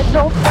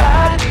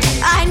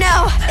 I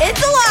know, it's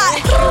a lot.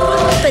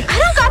 But I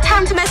don't got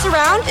time to mess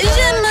around.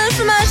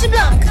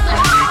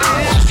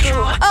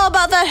 All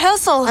about that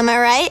hustle, am I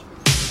right?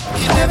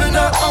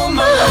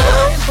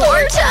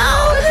 Poor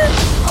town.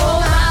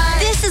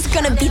 This is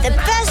gonna be the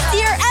best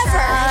year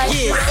ever.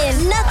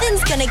 And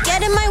nothing's gonna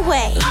get in my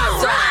way.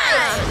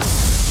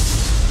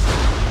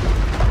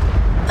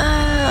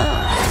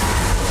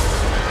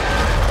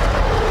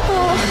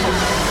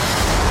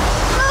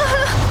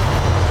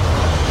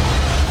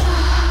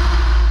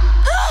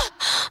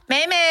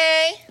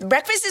 May,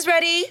 breakfast is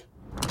ready.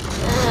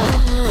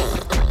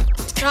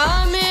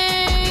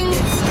 Coming.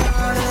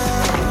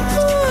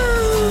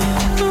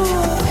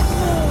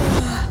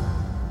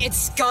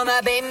 It's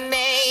gonna be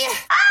me.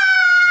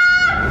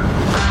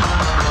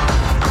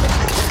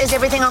 Is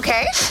everything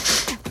okay?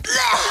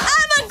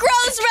 I'm a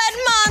gross red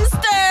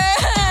monster.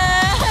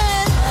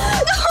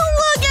 Don't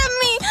look at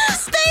me.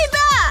 Stay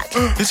back.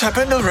 It's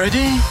happened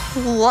already?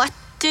 What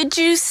did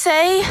you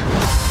say?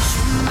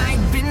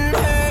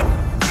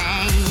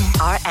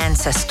 Our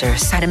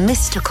ancestors had a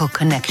mystical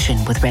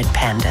connection with red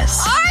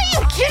pandas. Are you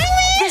kidding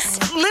me? This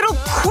little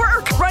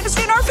quirk runs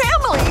in our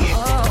family.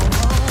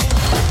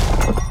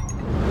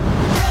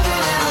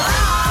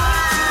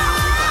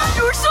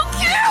 You're so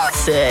cute.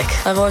 Sick.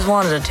 I've always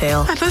wanted a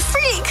tail. I'm a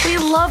freak. We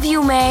love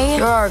you, May.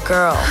 You're our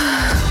girl.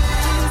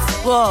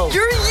 Whoa.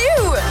 You're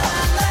you.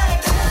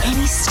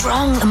 Any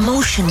strong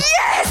emotion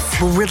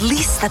will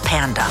release the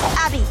panda.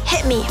 Abby,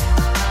 hit me.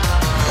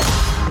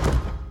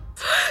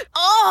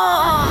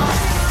 Oh!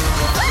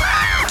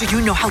 Do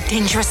you know how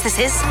dangerous this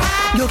is?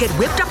 You'll get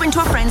whipped up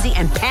into a frenzy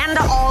and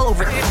panda all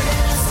over you.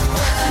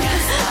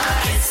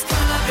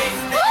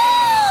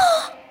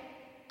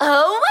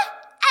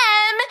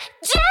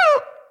 OMG!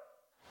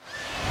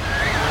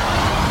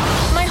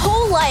 My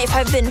whole life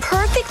I've been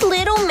perfect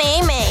little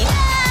May May.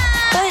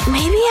 But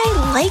maybe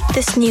I like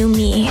this new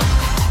me.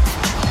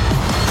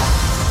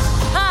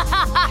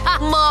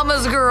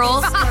 Mama's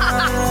girls.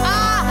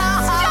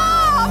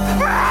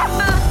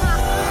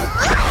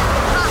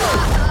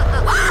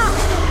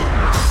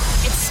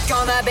 It's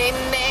gonna be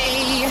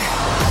me.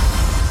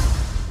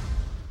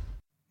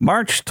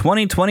 March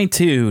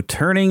 2022,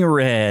 Turning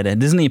Red.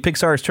 Disney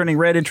Pixar's Turning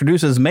Red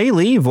introduces Mei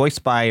Lee,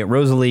 voiced by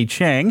Rosalie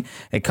Chang,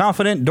 a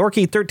confident,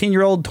 dorky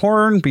 13-year-old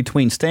torn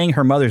between staying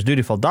her mother's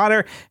dutiful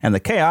daughter and the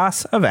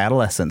chaos of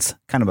adolescence.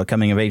 Kind of a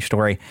coming-of-age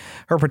story.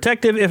 Her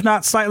protective, if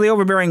not slightly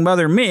overbearing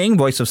mother, Ming,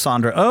 voice of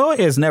Sandra Oh,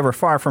 is never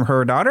far from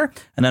her daughter,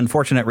 an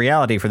unfortunate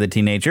reality for the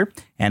teenager.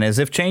 And as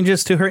if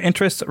changes to her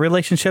interests,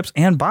 relationships,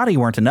 and body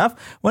weren't enough,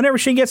 whenever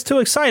she gets too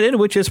excited,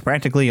 which is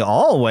practically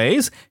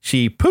always,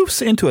 she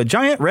poofs into a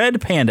giant red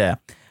panda.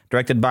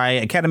 Directed by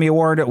Academy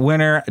Award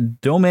winner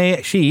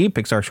Dome Shi,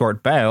 Pixar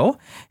short Bao,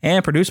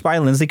 and produced by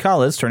Lindsay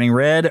Collins, Turning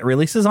Red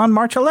releases on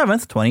March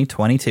 11th,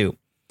 2022.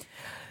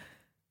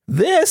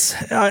 This,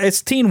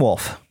 it's Teen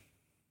Wolf.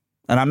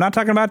 And I'm not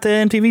talking about the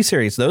MTV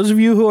series. Those of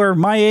you who are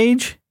my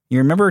age, you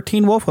remember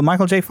Teen Wolf with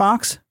Michael J.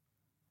 Fox?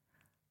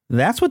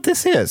 That's what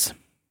this is.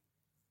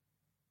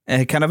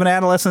 Kind of an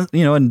adolescent,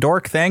 and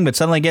dork thing, but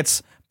suddenly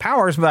gets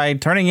powers by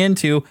turning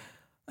into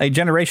a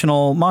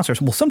generational monster.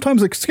 Well,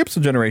 sometimes it skips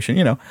a generation,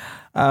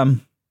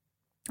 and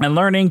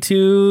learning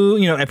to,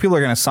 and people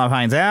are going to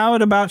find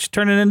out about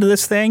turning into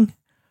this thing.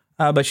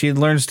 But she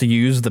learns to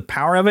use the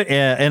power of it.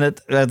 And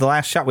at the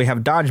last shot, we have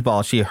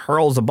dodgeball. She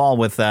hurls a ball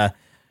with the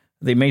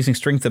amazing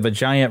strength of a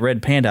giant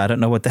red panda. I don't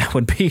know what that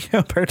would be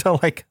compared to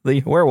like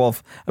the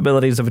werewolf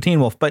abilities of a Teen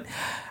Wolf. But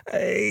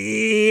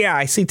yeah,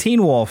 I see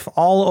Teen Wolf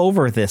all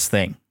over this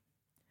thing.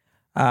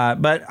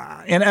 And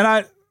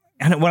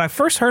when I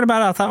first heard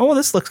about it, I thought, oh,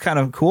 this looks kind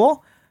of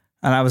cool.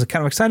 And I was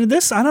kind of excited.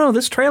 This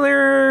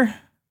trailer,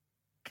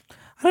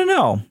 I don't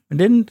know. It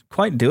didn't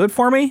quite do it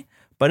for me,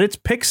 but it's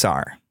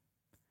Pixar.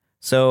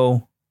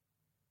 So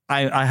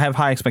I have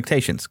high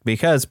expectations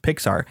because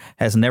Pixar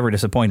has never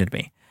disappointed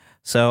me.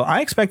 So I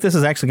expect this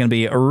is actually going to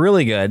be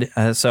really good.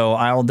 So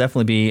I'll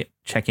definitely be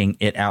checking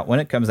it out when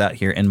it comes out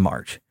here in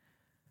March.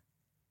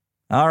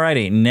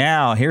 Alrighty,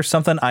 now here's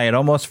something I had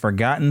almost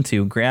forgotten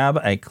to grab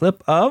a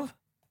clip of.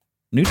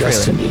 New trailer.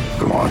 Destiny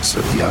belongs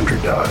to the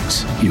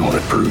underdogs. You want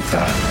to prove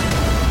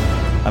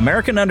that?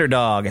 American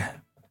Underdog.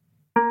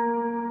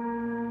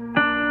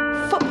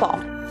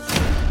 Football.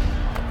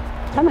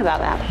 Tell me about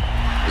that.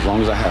 As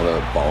long as I have a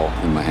ball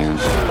in my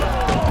hands,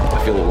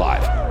 I feel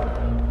alive.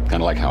 Kind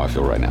of like how I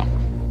feel right now.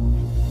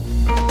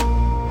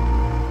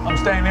 I'm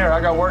staying here. I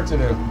got work to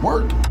do.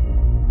 Work?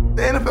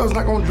 The NFL's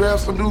not going to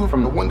draft some dude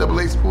from the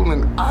 1AA school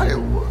in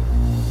Iowa.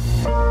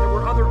 There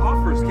were other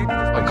offers. Can't you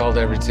just... I called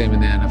every team in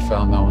the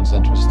NFL. No one's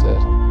interested.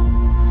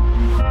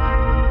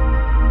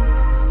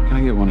 Can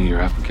I get one of your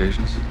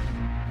applications?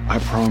 I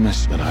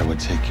promised that I would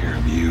take care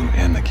of you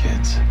and the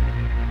kids.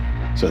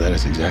 So that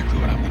is exactly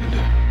what I'm going to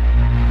do.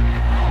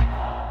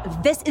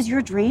 If this is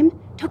your dream,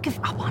 don't give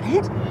up on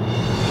it.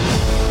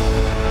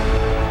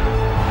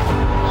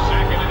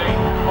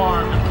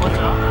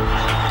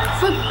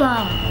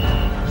 Football.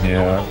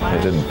 Yeah,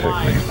 it didn't pick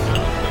me.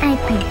 I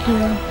pick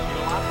you.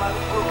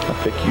 I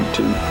pick you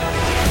too.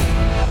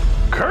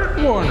 Kurt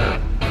Warner.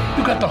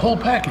 You got the whole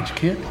package,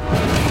 kid.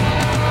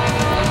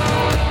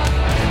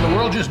 The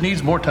world just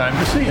needs more time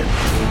to see it.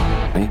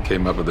 He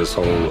came up with this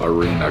whole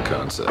arena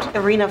concept.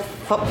 Arena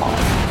football.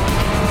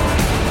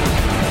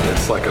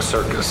 It's like a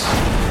circus.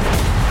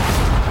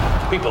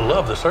 People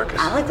love the circus.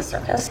 I like the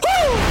circus.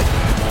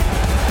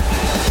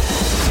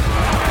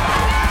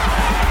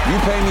 You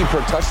pay me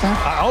per touchdown?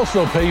 I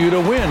also pay you to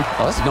win.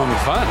 Oh, this is gonna be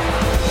fun.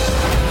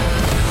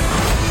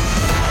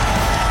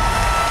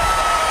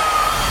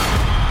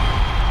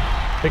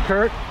 Hey,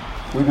 Kurt.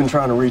 We've been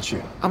trying to reach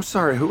you. I'm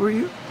sorry, who are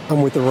you?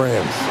 I'm with the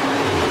Rams.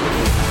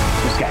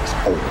 This guy's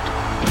old.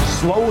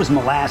 Slow as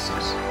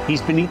molasses.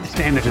 He's beneath the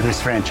standards of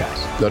this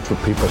franchise. That's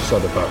what people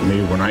said about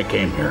me when I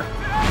came here.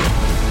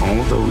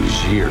 All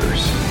those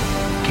years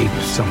gave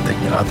you something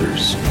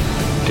others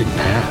didn't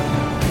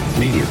have.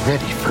 Made you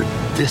ready for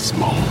this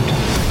moment.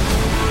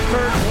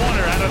 Kurt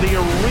Warner out of the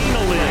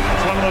Arena League.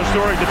 It's one of those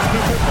stories that's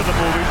too good for the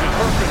movies. The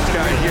perfect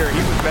guy here,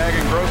 he was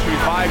bagging groceries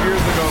 5 years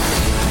ago.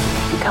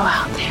 You go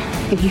out there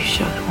and you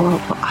show the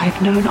world what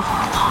I've known all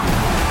along.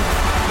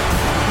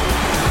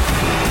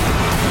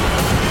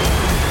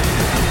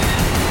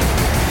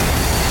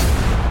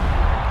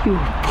 You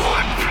were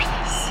born for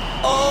this.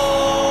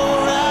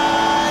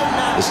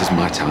 This is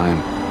my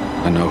time.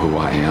 I know who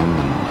I am,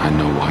 and I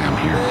know why I'm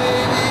here.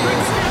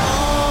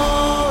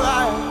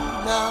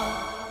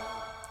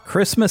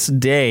 Christmas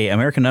Day,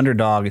 American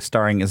Underdog,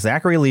 starring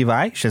Zachary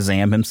Levi,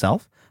 Shazam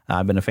himself.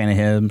 I've been a fan of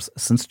him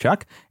since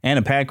Chuck.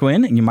 Anna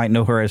Paquin, and you might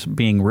know her as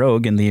being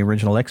Rogue in the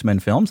original X-Men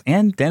films,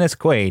 and Dennis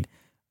Quaid,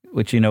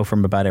 which you know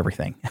from about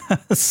everything.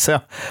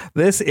 So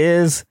this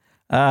is,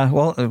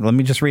 well, let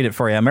me just read it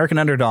for you. American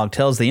Underdog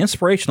tells the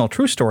inspirational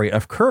true story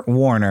of Kurt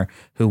Warner,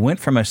 who went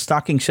from a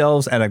stocking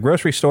shelves at a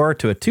grocery store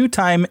to a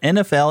two-time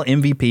NFL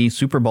MVP,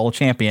 Super Bowl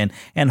champion,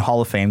 and Hall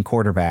of Fame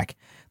quarterback.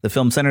 The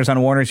film centers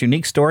on Warner's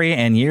unique story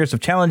and years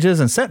of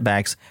challenges and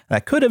setbacks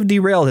that could have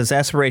derailed his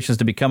aspirations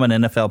to become an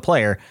NFL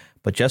player.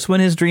 But just when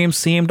his dreams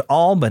seemed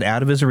all but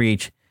out of his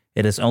reach,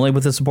 it is only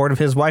with the support of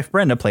his wife,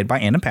 Brenda, played by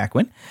Anna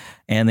Paquin,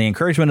 and the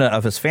encouragement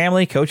of his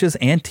family, coaches,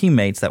 and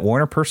teammates that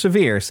Warner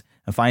perseveres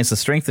and finds the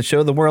strength to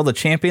show the world the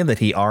champion that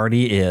he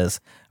already is.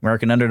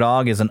 American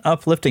Underdog is an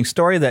uplifting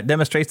story that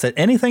demonstrates that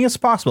anything is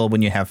possible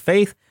when you have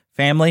faith,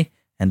 family,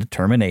 and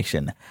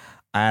determination.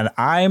 And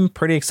I'm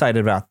pretty excited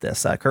about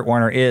this. Kurt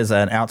Warner is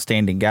an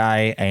outstanding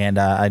guy, and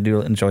I do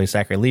enjoy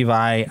Zachary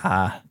Levi.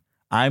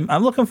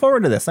 I'm looking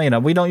forward to this. You know,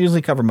 we don't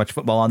usually cover much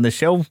football on this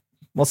show.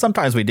 Well,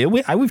 sometimes we do.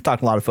 We've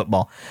talked a lot of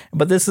football,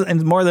 but this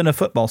is more than a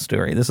football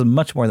story. This is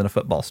much more than a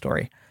football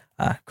story.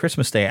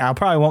 Christmas Day. I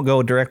probably won't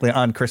go directly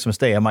on Christmas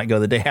Day. I might go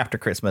the day after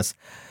Christmas.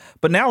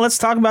 But now let's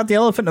talk about the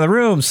elephant in the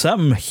room.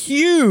 Something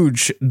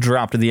huge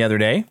dropped the other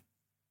day.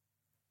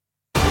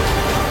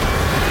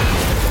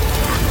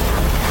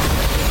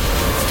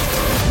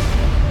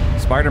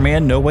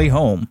 Spider-Man No Way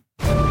Home.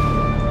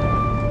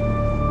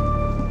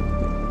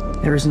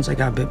 Ever since I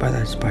got bit by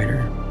that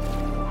spider,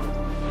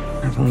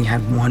 I've only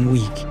had 1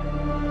 week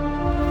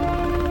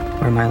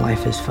where my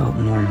life has felt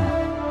normal.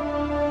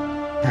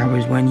 That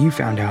was when you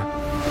found out.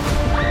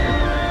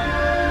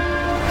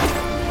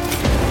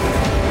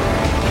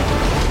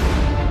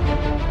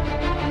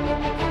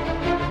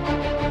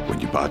 When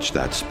you botched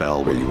that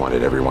spell where you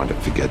wanted everyone to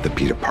forget the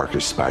Peter Parker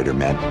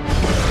Spider-Man,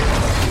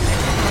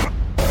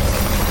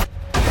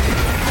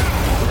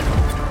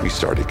 we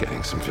started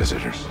getting some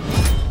visitors.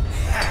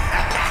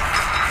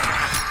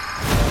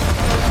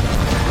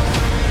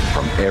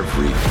 From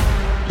every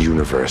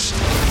universe.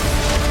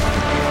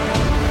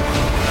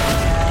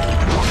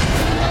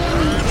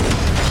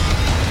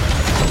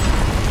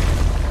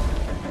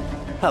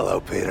 Hello,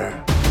 Peter.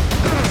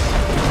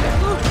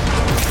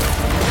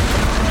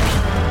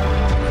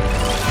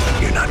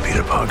 You're not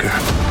Peter Parker.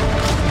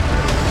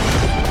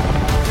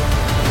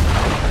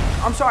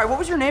 I'm sorry, what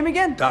was your name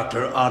again?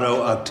 Dr.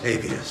 Otto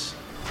Octavius.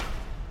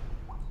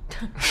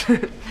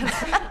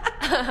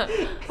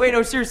 Wait,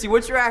 no, seriously,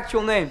 what's your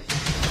actual name?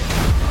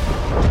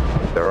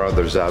 There are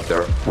others out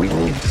there. We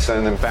need to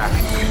send them back.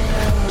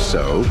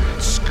 So,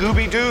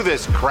 Scooby-Doo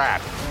this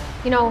crap.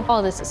 You know,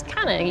 all this is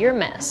kind of your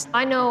mess.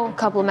 I know a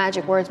couple of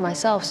magic words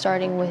myself,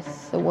 starting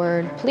with the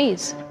word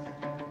please.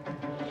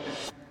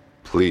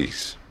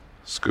 Please,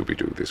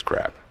 Scooby-Doo this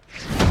crap.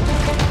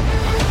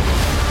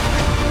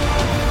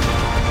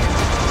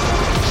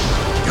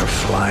 You're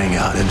flying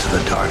out into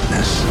the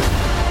darkness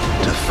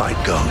to fight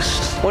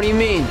ghosts. What do you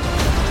mean?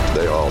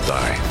 They all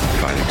die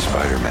fighting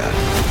Spider-Man.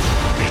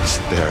 It's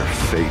their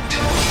fate.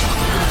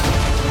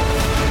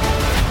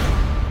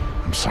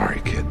 I'm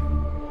sorry, kid.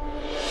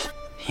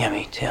 Yeah,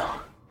 me too.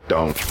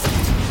 Don't.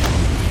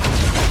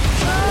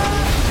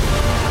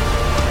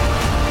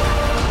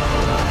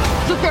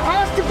 Look, there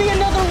has to be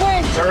another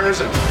way. There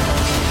isn't.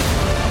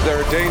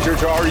 They're a danger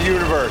to our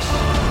universe.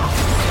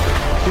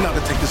 You're not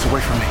gonna take this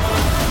away from me.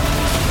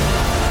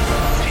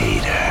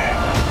 Peter,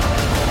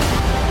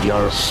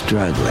 you're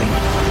struggling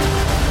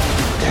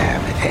to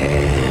have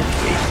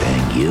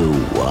everything you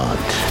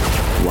want.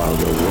 while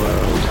the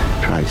world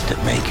tries to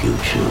make you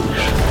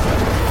choose.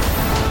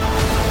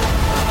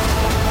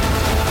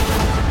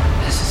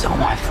 This is all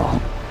my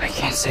fault. I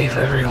can't save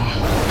everyone.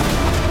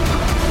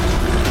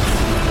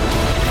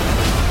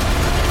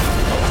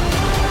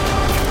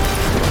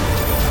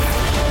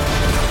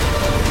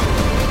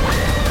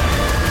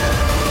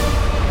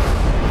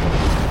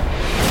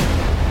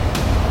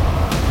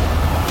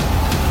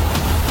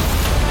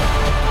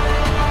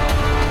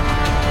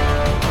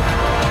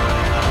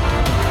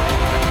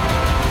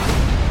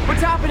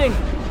 What's happening?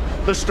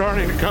 They're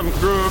starting to come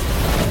through,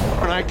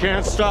 and I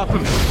can't stop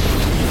them.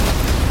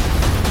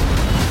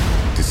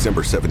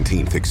 December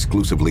 17th,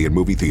 exclusively in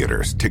movie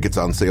theaters. Tickets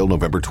on sale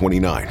November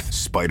 29th.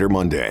 Spider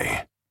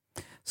Monday.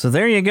 So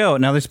there you go.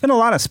 Now, there's been a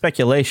lot of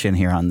speculation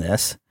here on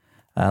this.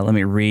 Let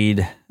me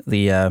read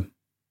the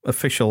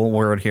official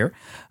word here.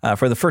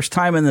 For the first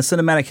time in the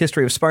cinematic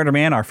history of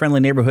Spider-Man, our friendly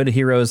neighborhood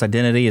hero's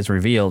identity is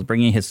revealed,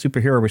 bringing his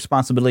superhero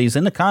responsibilities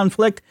into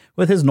conflict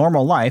with his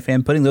normal life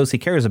and putting those he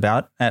cares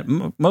about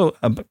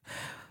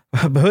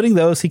putting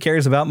those he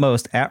cares about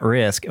most at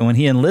risk. And when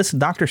he enlists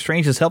Doctor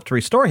Strange's help to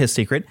restore his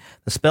secret,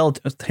 the spell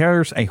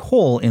tears a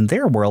hole in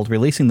their world,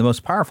 releasing the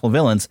most powerful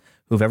villains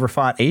who've ever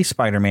fought a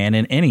Spider-Man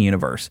in any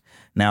universe.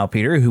 Now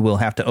Peter, who will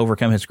have to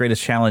overcome his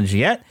greatest challenge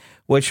yet,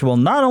 which will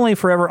not only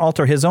forever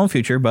alter his own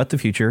future, but the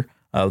future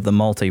of the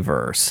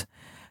multiverse.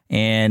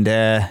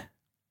 And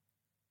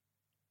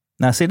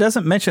now, see, it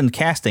doesn't mention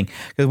casting,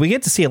 because we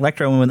get to see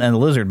Electro and the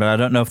Lizard, but I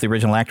don't know if the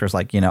original actor is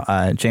like,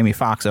 Jamie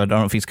Foxx. I don't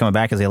know if he's coming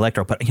back as the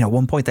Electro, but, at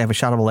one point they have a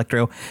shot of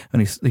Electro and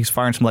he's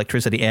firing some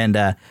electricity, and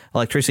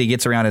electricity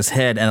gets around his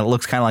head, and it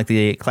looks kind of like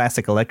the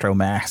classic Electro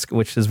mask,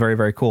 which is very,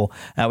 very cool.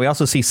 We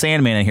also see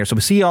Sandman in here, so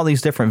we see all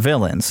these different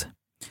villains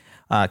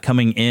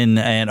coming in,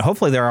 and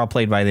hopefully they're all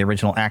played by the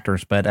original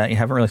actors, but you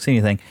haven't really seen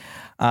anything.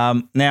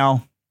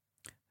 Now,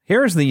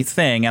 here's the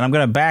thing, and I'm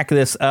going to back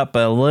this up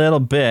a little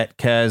bit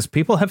because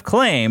people have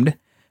claimed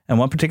in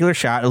one particular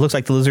shot, it looks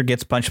like the Lizard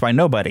gets punched by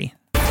nobody.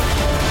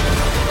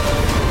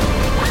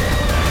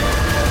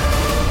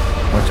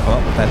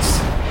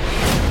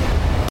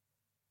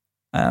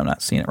 I'm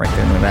not seeing it right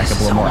there. I'm going to back up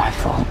a little more. This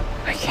is all my fault.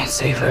 I can't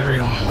save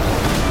everyone.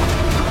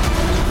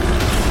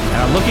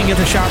 And I'm looking at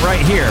the shot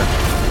right here.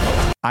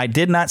 I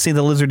did not see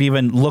the Lizard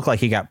even look like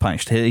he got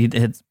punched.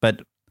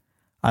 But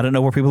I don't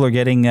know where people are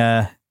getting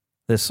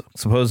this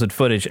supposed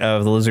footage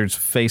of the Lizard's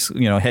face,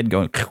 head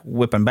going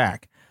whipping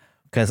back,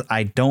 because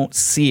I don't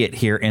see it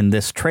here in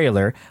this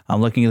trailer. I'm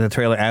looking at the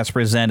trailer as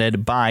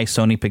presented by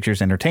Sony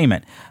Pictures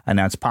Entertainment. And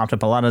now it's popped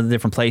up a lot of the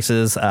different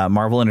places.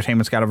 Marvel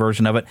Entertainment's got a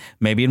version of it.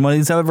 Maybe in one of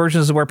these other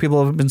versions is where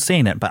people have been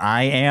seeing it, but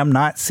I am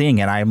not seeing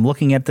it. I am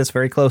looking at this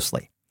very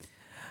closely.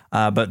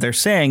 But they're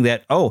saying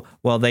that,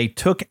 they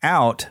took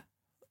out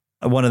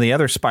one of the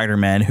other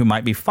Spider-Men who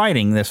might be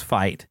fighting this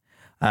fight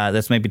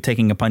that's maybe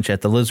taking a punch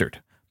at the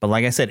Lizard. But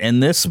like I said,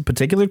 in this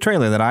particular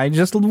trailer that I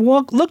just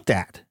looked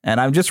at, and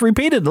I've just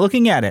repeated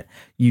looking at it,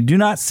 you do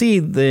not see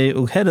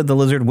the head of the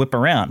Lizard whip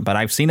around. But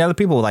I've seen other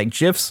people like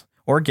GIFs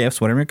or GIFs,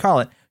 whatever you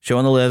call it,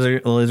 showing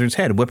the Lizard's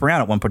head whip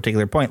around at one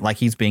particular point like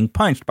he's being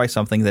punched by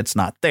something that's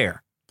not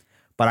there.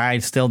 But I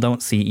still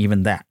don't see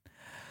even that.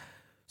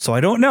 So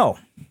I don't know.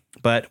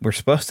 But we're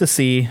supposed to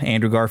see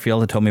Andrew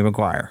Garfield and Tobey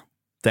Maguire.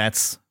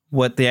 That's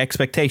what the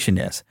expectation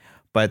is.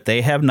 But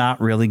they have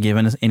not really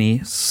given us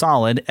any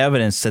solid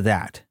evidence to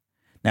that.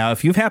 Now,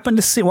 if you've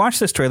happened to watch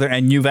this trailer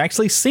and you've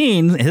actually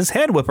seen his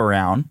head whip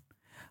around,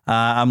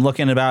 I'm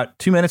looking about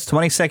 2 minutes,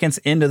 20 seconds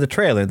into the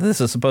trailer. This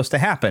is supposed to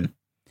happen.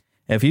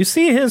 If you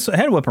see his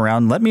head whip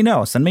around, let me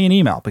know. Send me an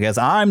email, because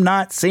I'm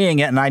not seeing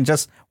it, and I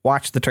just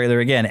watched the trailer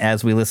again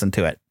as we listen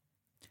to it.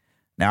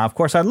 Now, of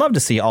course, I'd love to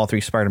see all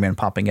three Spider-Man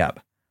popping up.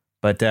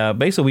 But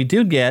basically, we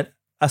do get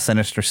a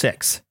Sinister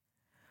Six.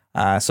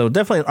 So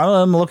definitely,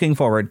 I'm looking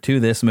forward to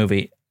this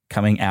movie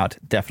coming out,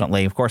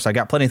 definitely. Of course, I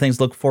got plenty of things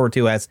to look forward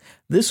to, as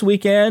this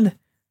weekend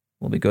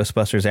will be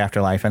Ghostbusters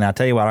Afterlife. And I'll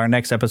tell you what, our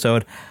next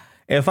episode,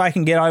 if I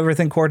can get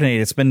everything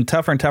coordinated, it's been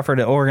tougher and tougher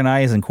to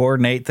organize and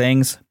coordinate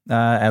things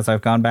as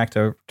I've gone back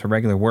to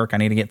regular work. I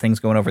need to get things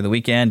going over the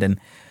weekend. And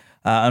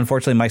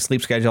unfortunately, my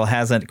sleep schedule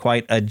hasn't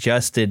quite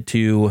adjusted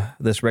to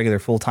this regular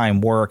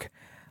full-time work.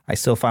 I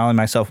still find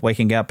myself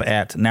waking up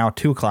at now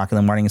 2 o'clock in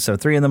the morning instead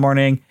of 3 in the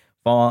morning,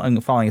 falling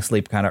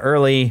asleep kind of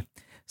early.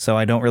 So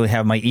I don't really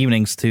have my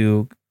evenings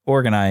to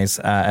organize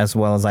as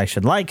well as I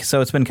should like.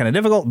 So it's been kind of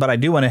difficult, but I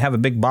do want to have a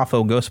big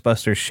Boffo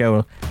Ghostbusters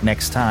show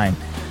next time.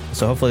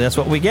 So hopefully that's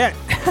what we get.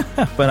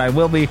 But I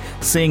will be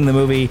seeing the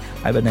movie.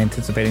 I've been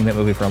anticipating that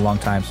movie for a long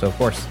time. So of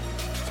course,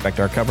 expect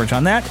our coverage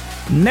on that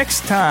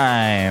next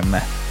time.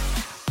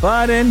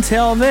 But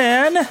until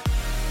then,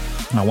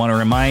 I want to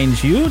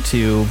remind you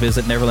to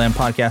visit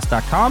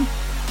neverlandpodcast.com.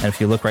 And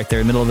if you look right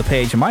there in the middle of the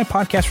page, in my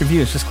podcast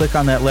reviews, just click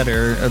on that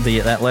letter,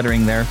 that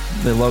lettering there,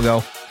 the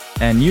logo,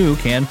 and you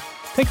can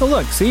take a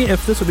look. See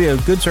if this would be a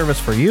good service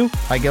for you.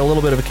 I get a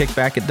little bit of a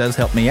kickback. It does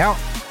help me out.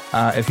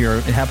 If you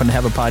happen to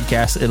have a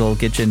podcast, it'll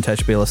get you in touch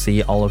to be able to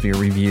see all of your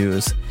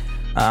reviews.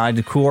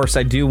 Of course,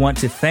 I do want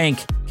to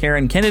thank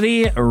Karen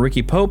Kennedy,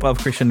 Ricky Pope of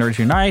Christian Nerds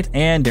Unite,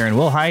 and Darren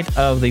Wilhite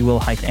of the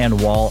Wilhite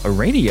and Wall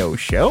radio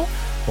show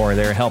for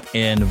their help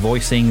in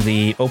voicing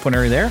the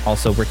opener there.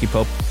 Also, Ricky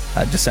Pope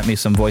just sent me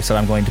some voice that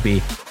I'm going to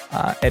be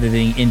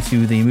editing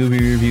into the movie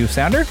review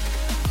sounder.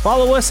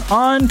 Follow us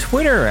on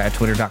Twitter at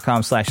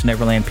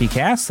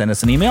twitter.com/NeverlandPcast. Send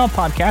us an email,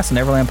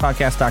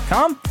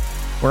 podcast@neverlandpodcast.com.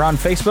 We're on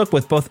Facebook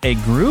with both a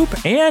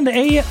group and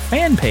a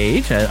fan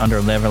page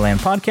under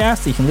Neverland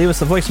Podcast. You can leave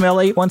us a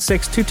voicemail,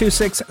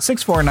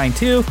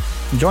 816-226-6492.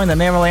 Join the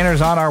Neverlanders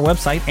on our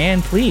website,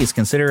 and please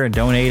consider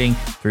donating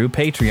through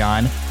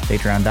Patreon,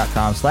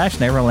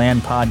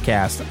 patreon.com/Neverland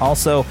Podcast.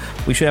 Also,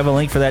 we should have a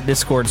link for that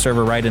Discord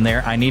server right in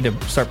there. I need to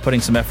start putting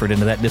some effort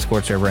into that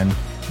Discord server, and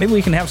maybe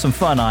we can have some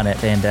fun on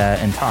it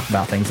and talk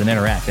about things and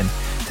interact. And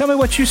tell me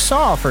what you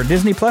saw for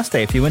Disney Plus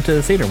Day. If you went to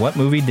the theater, what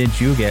movie did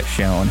you get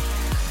shown?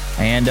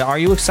 And are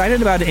you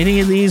excited about any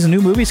of these new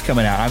movies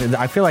coming out?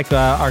 I feel like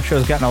our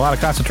show's gotten a lot of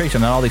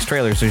concentration on all these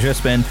trailers. There's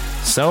just been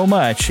so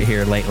much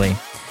here lately.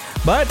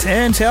 But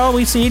until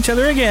we see each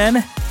other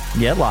again,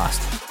 get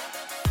lost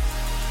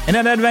in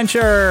an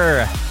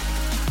adventure.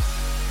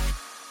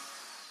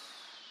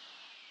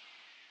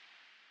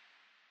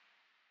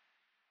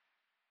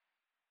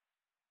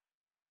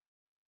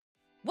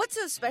 What's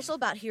so special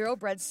about Hero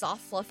Bread's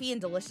soft, fluffy, and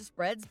delicious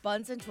breads,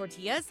 buns, and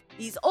tortillas?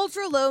 These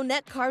ultra-low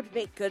net-carb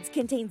baked goods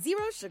contain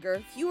 0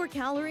 sugar, fewer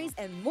calories,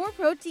 and more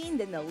protein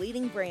than the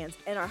leading brands,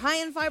 and are high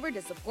in fiber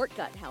to support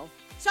gut health.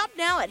 Shop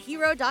now at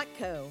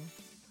Hero.co.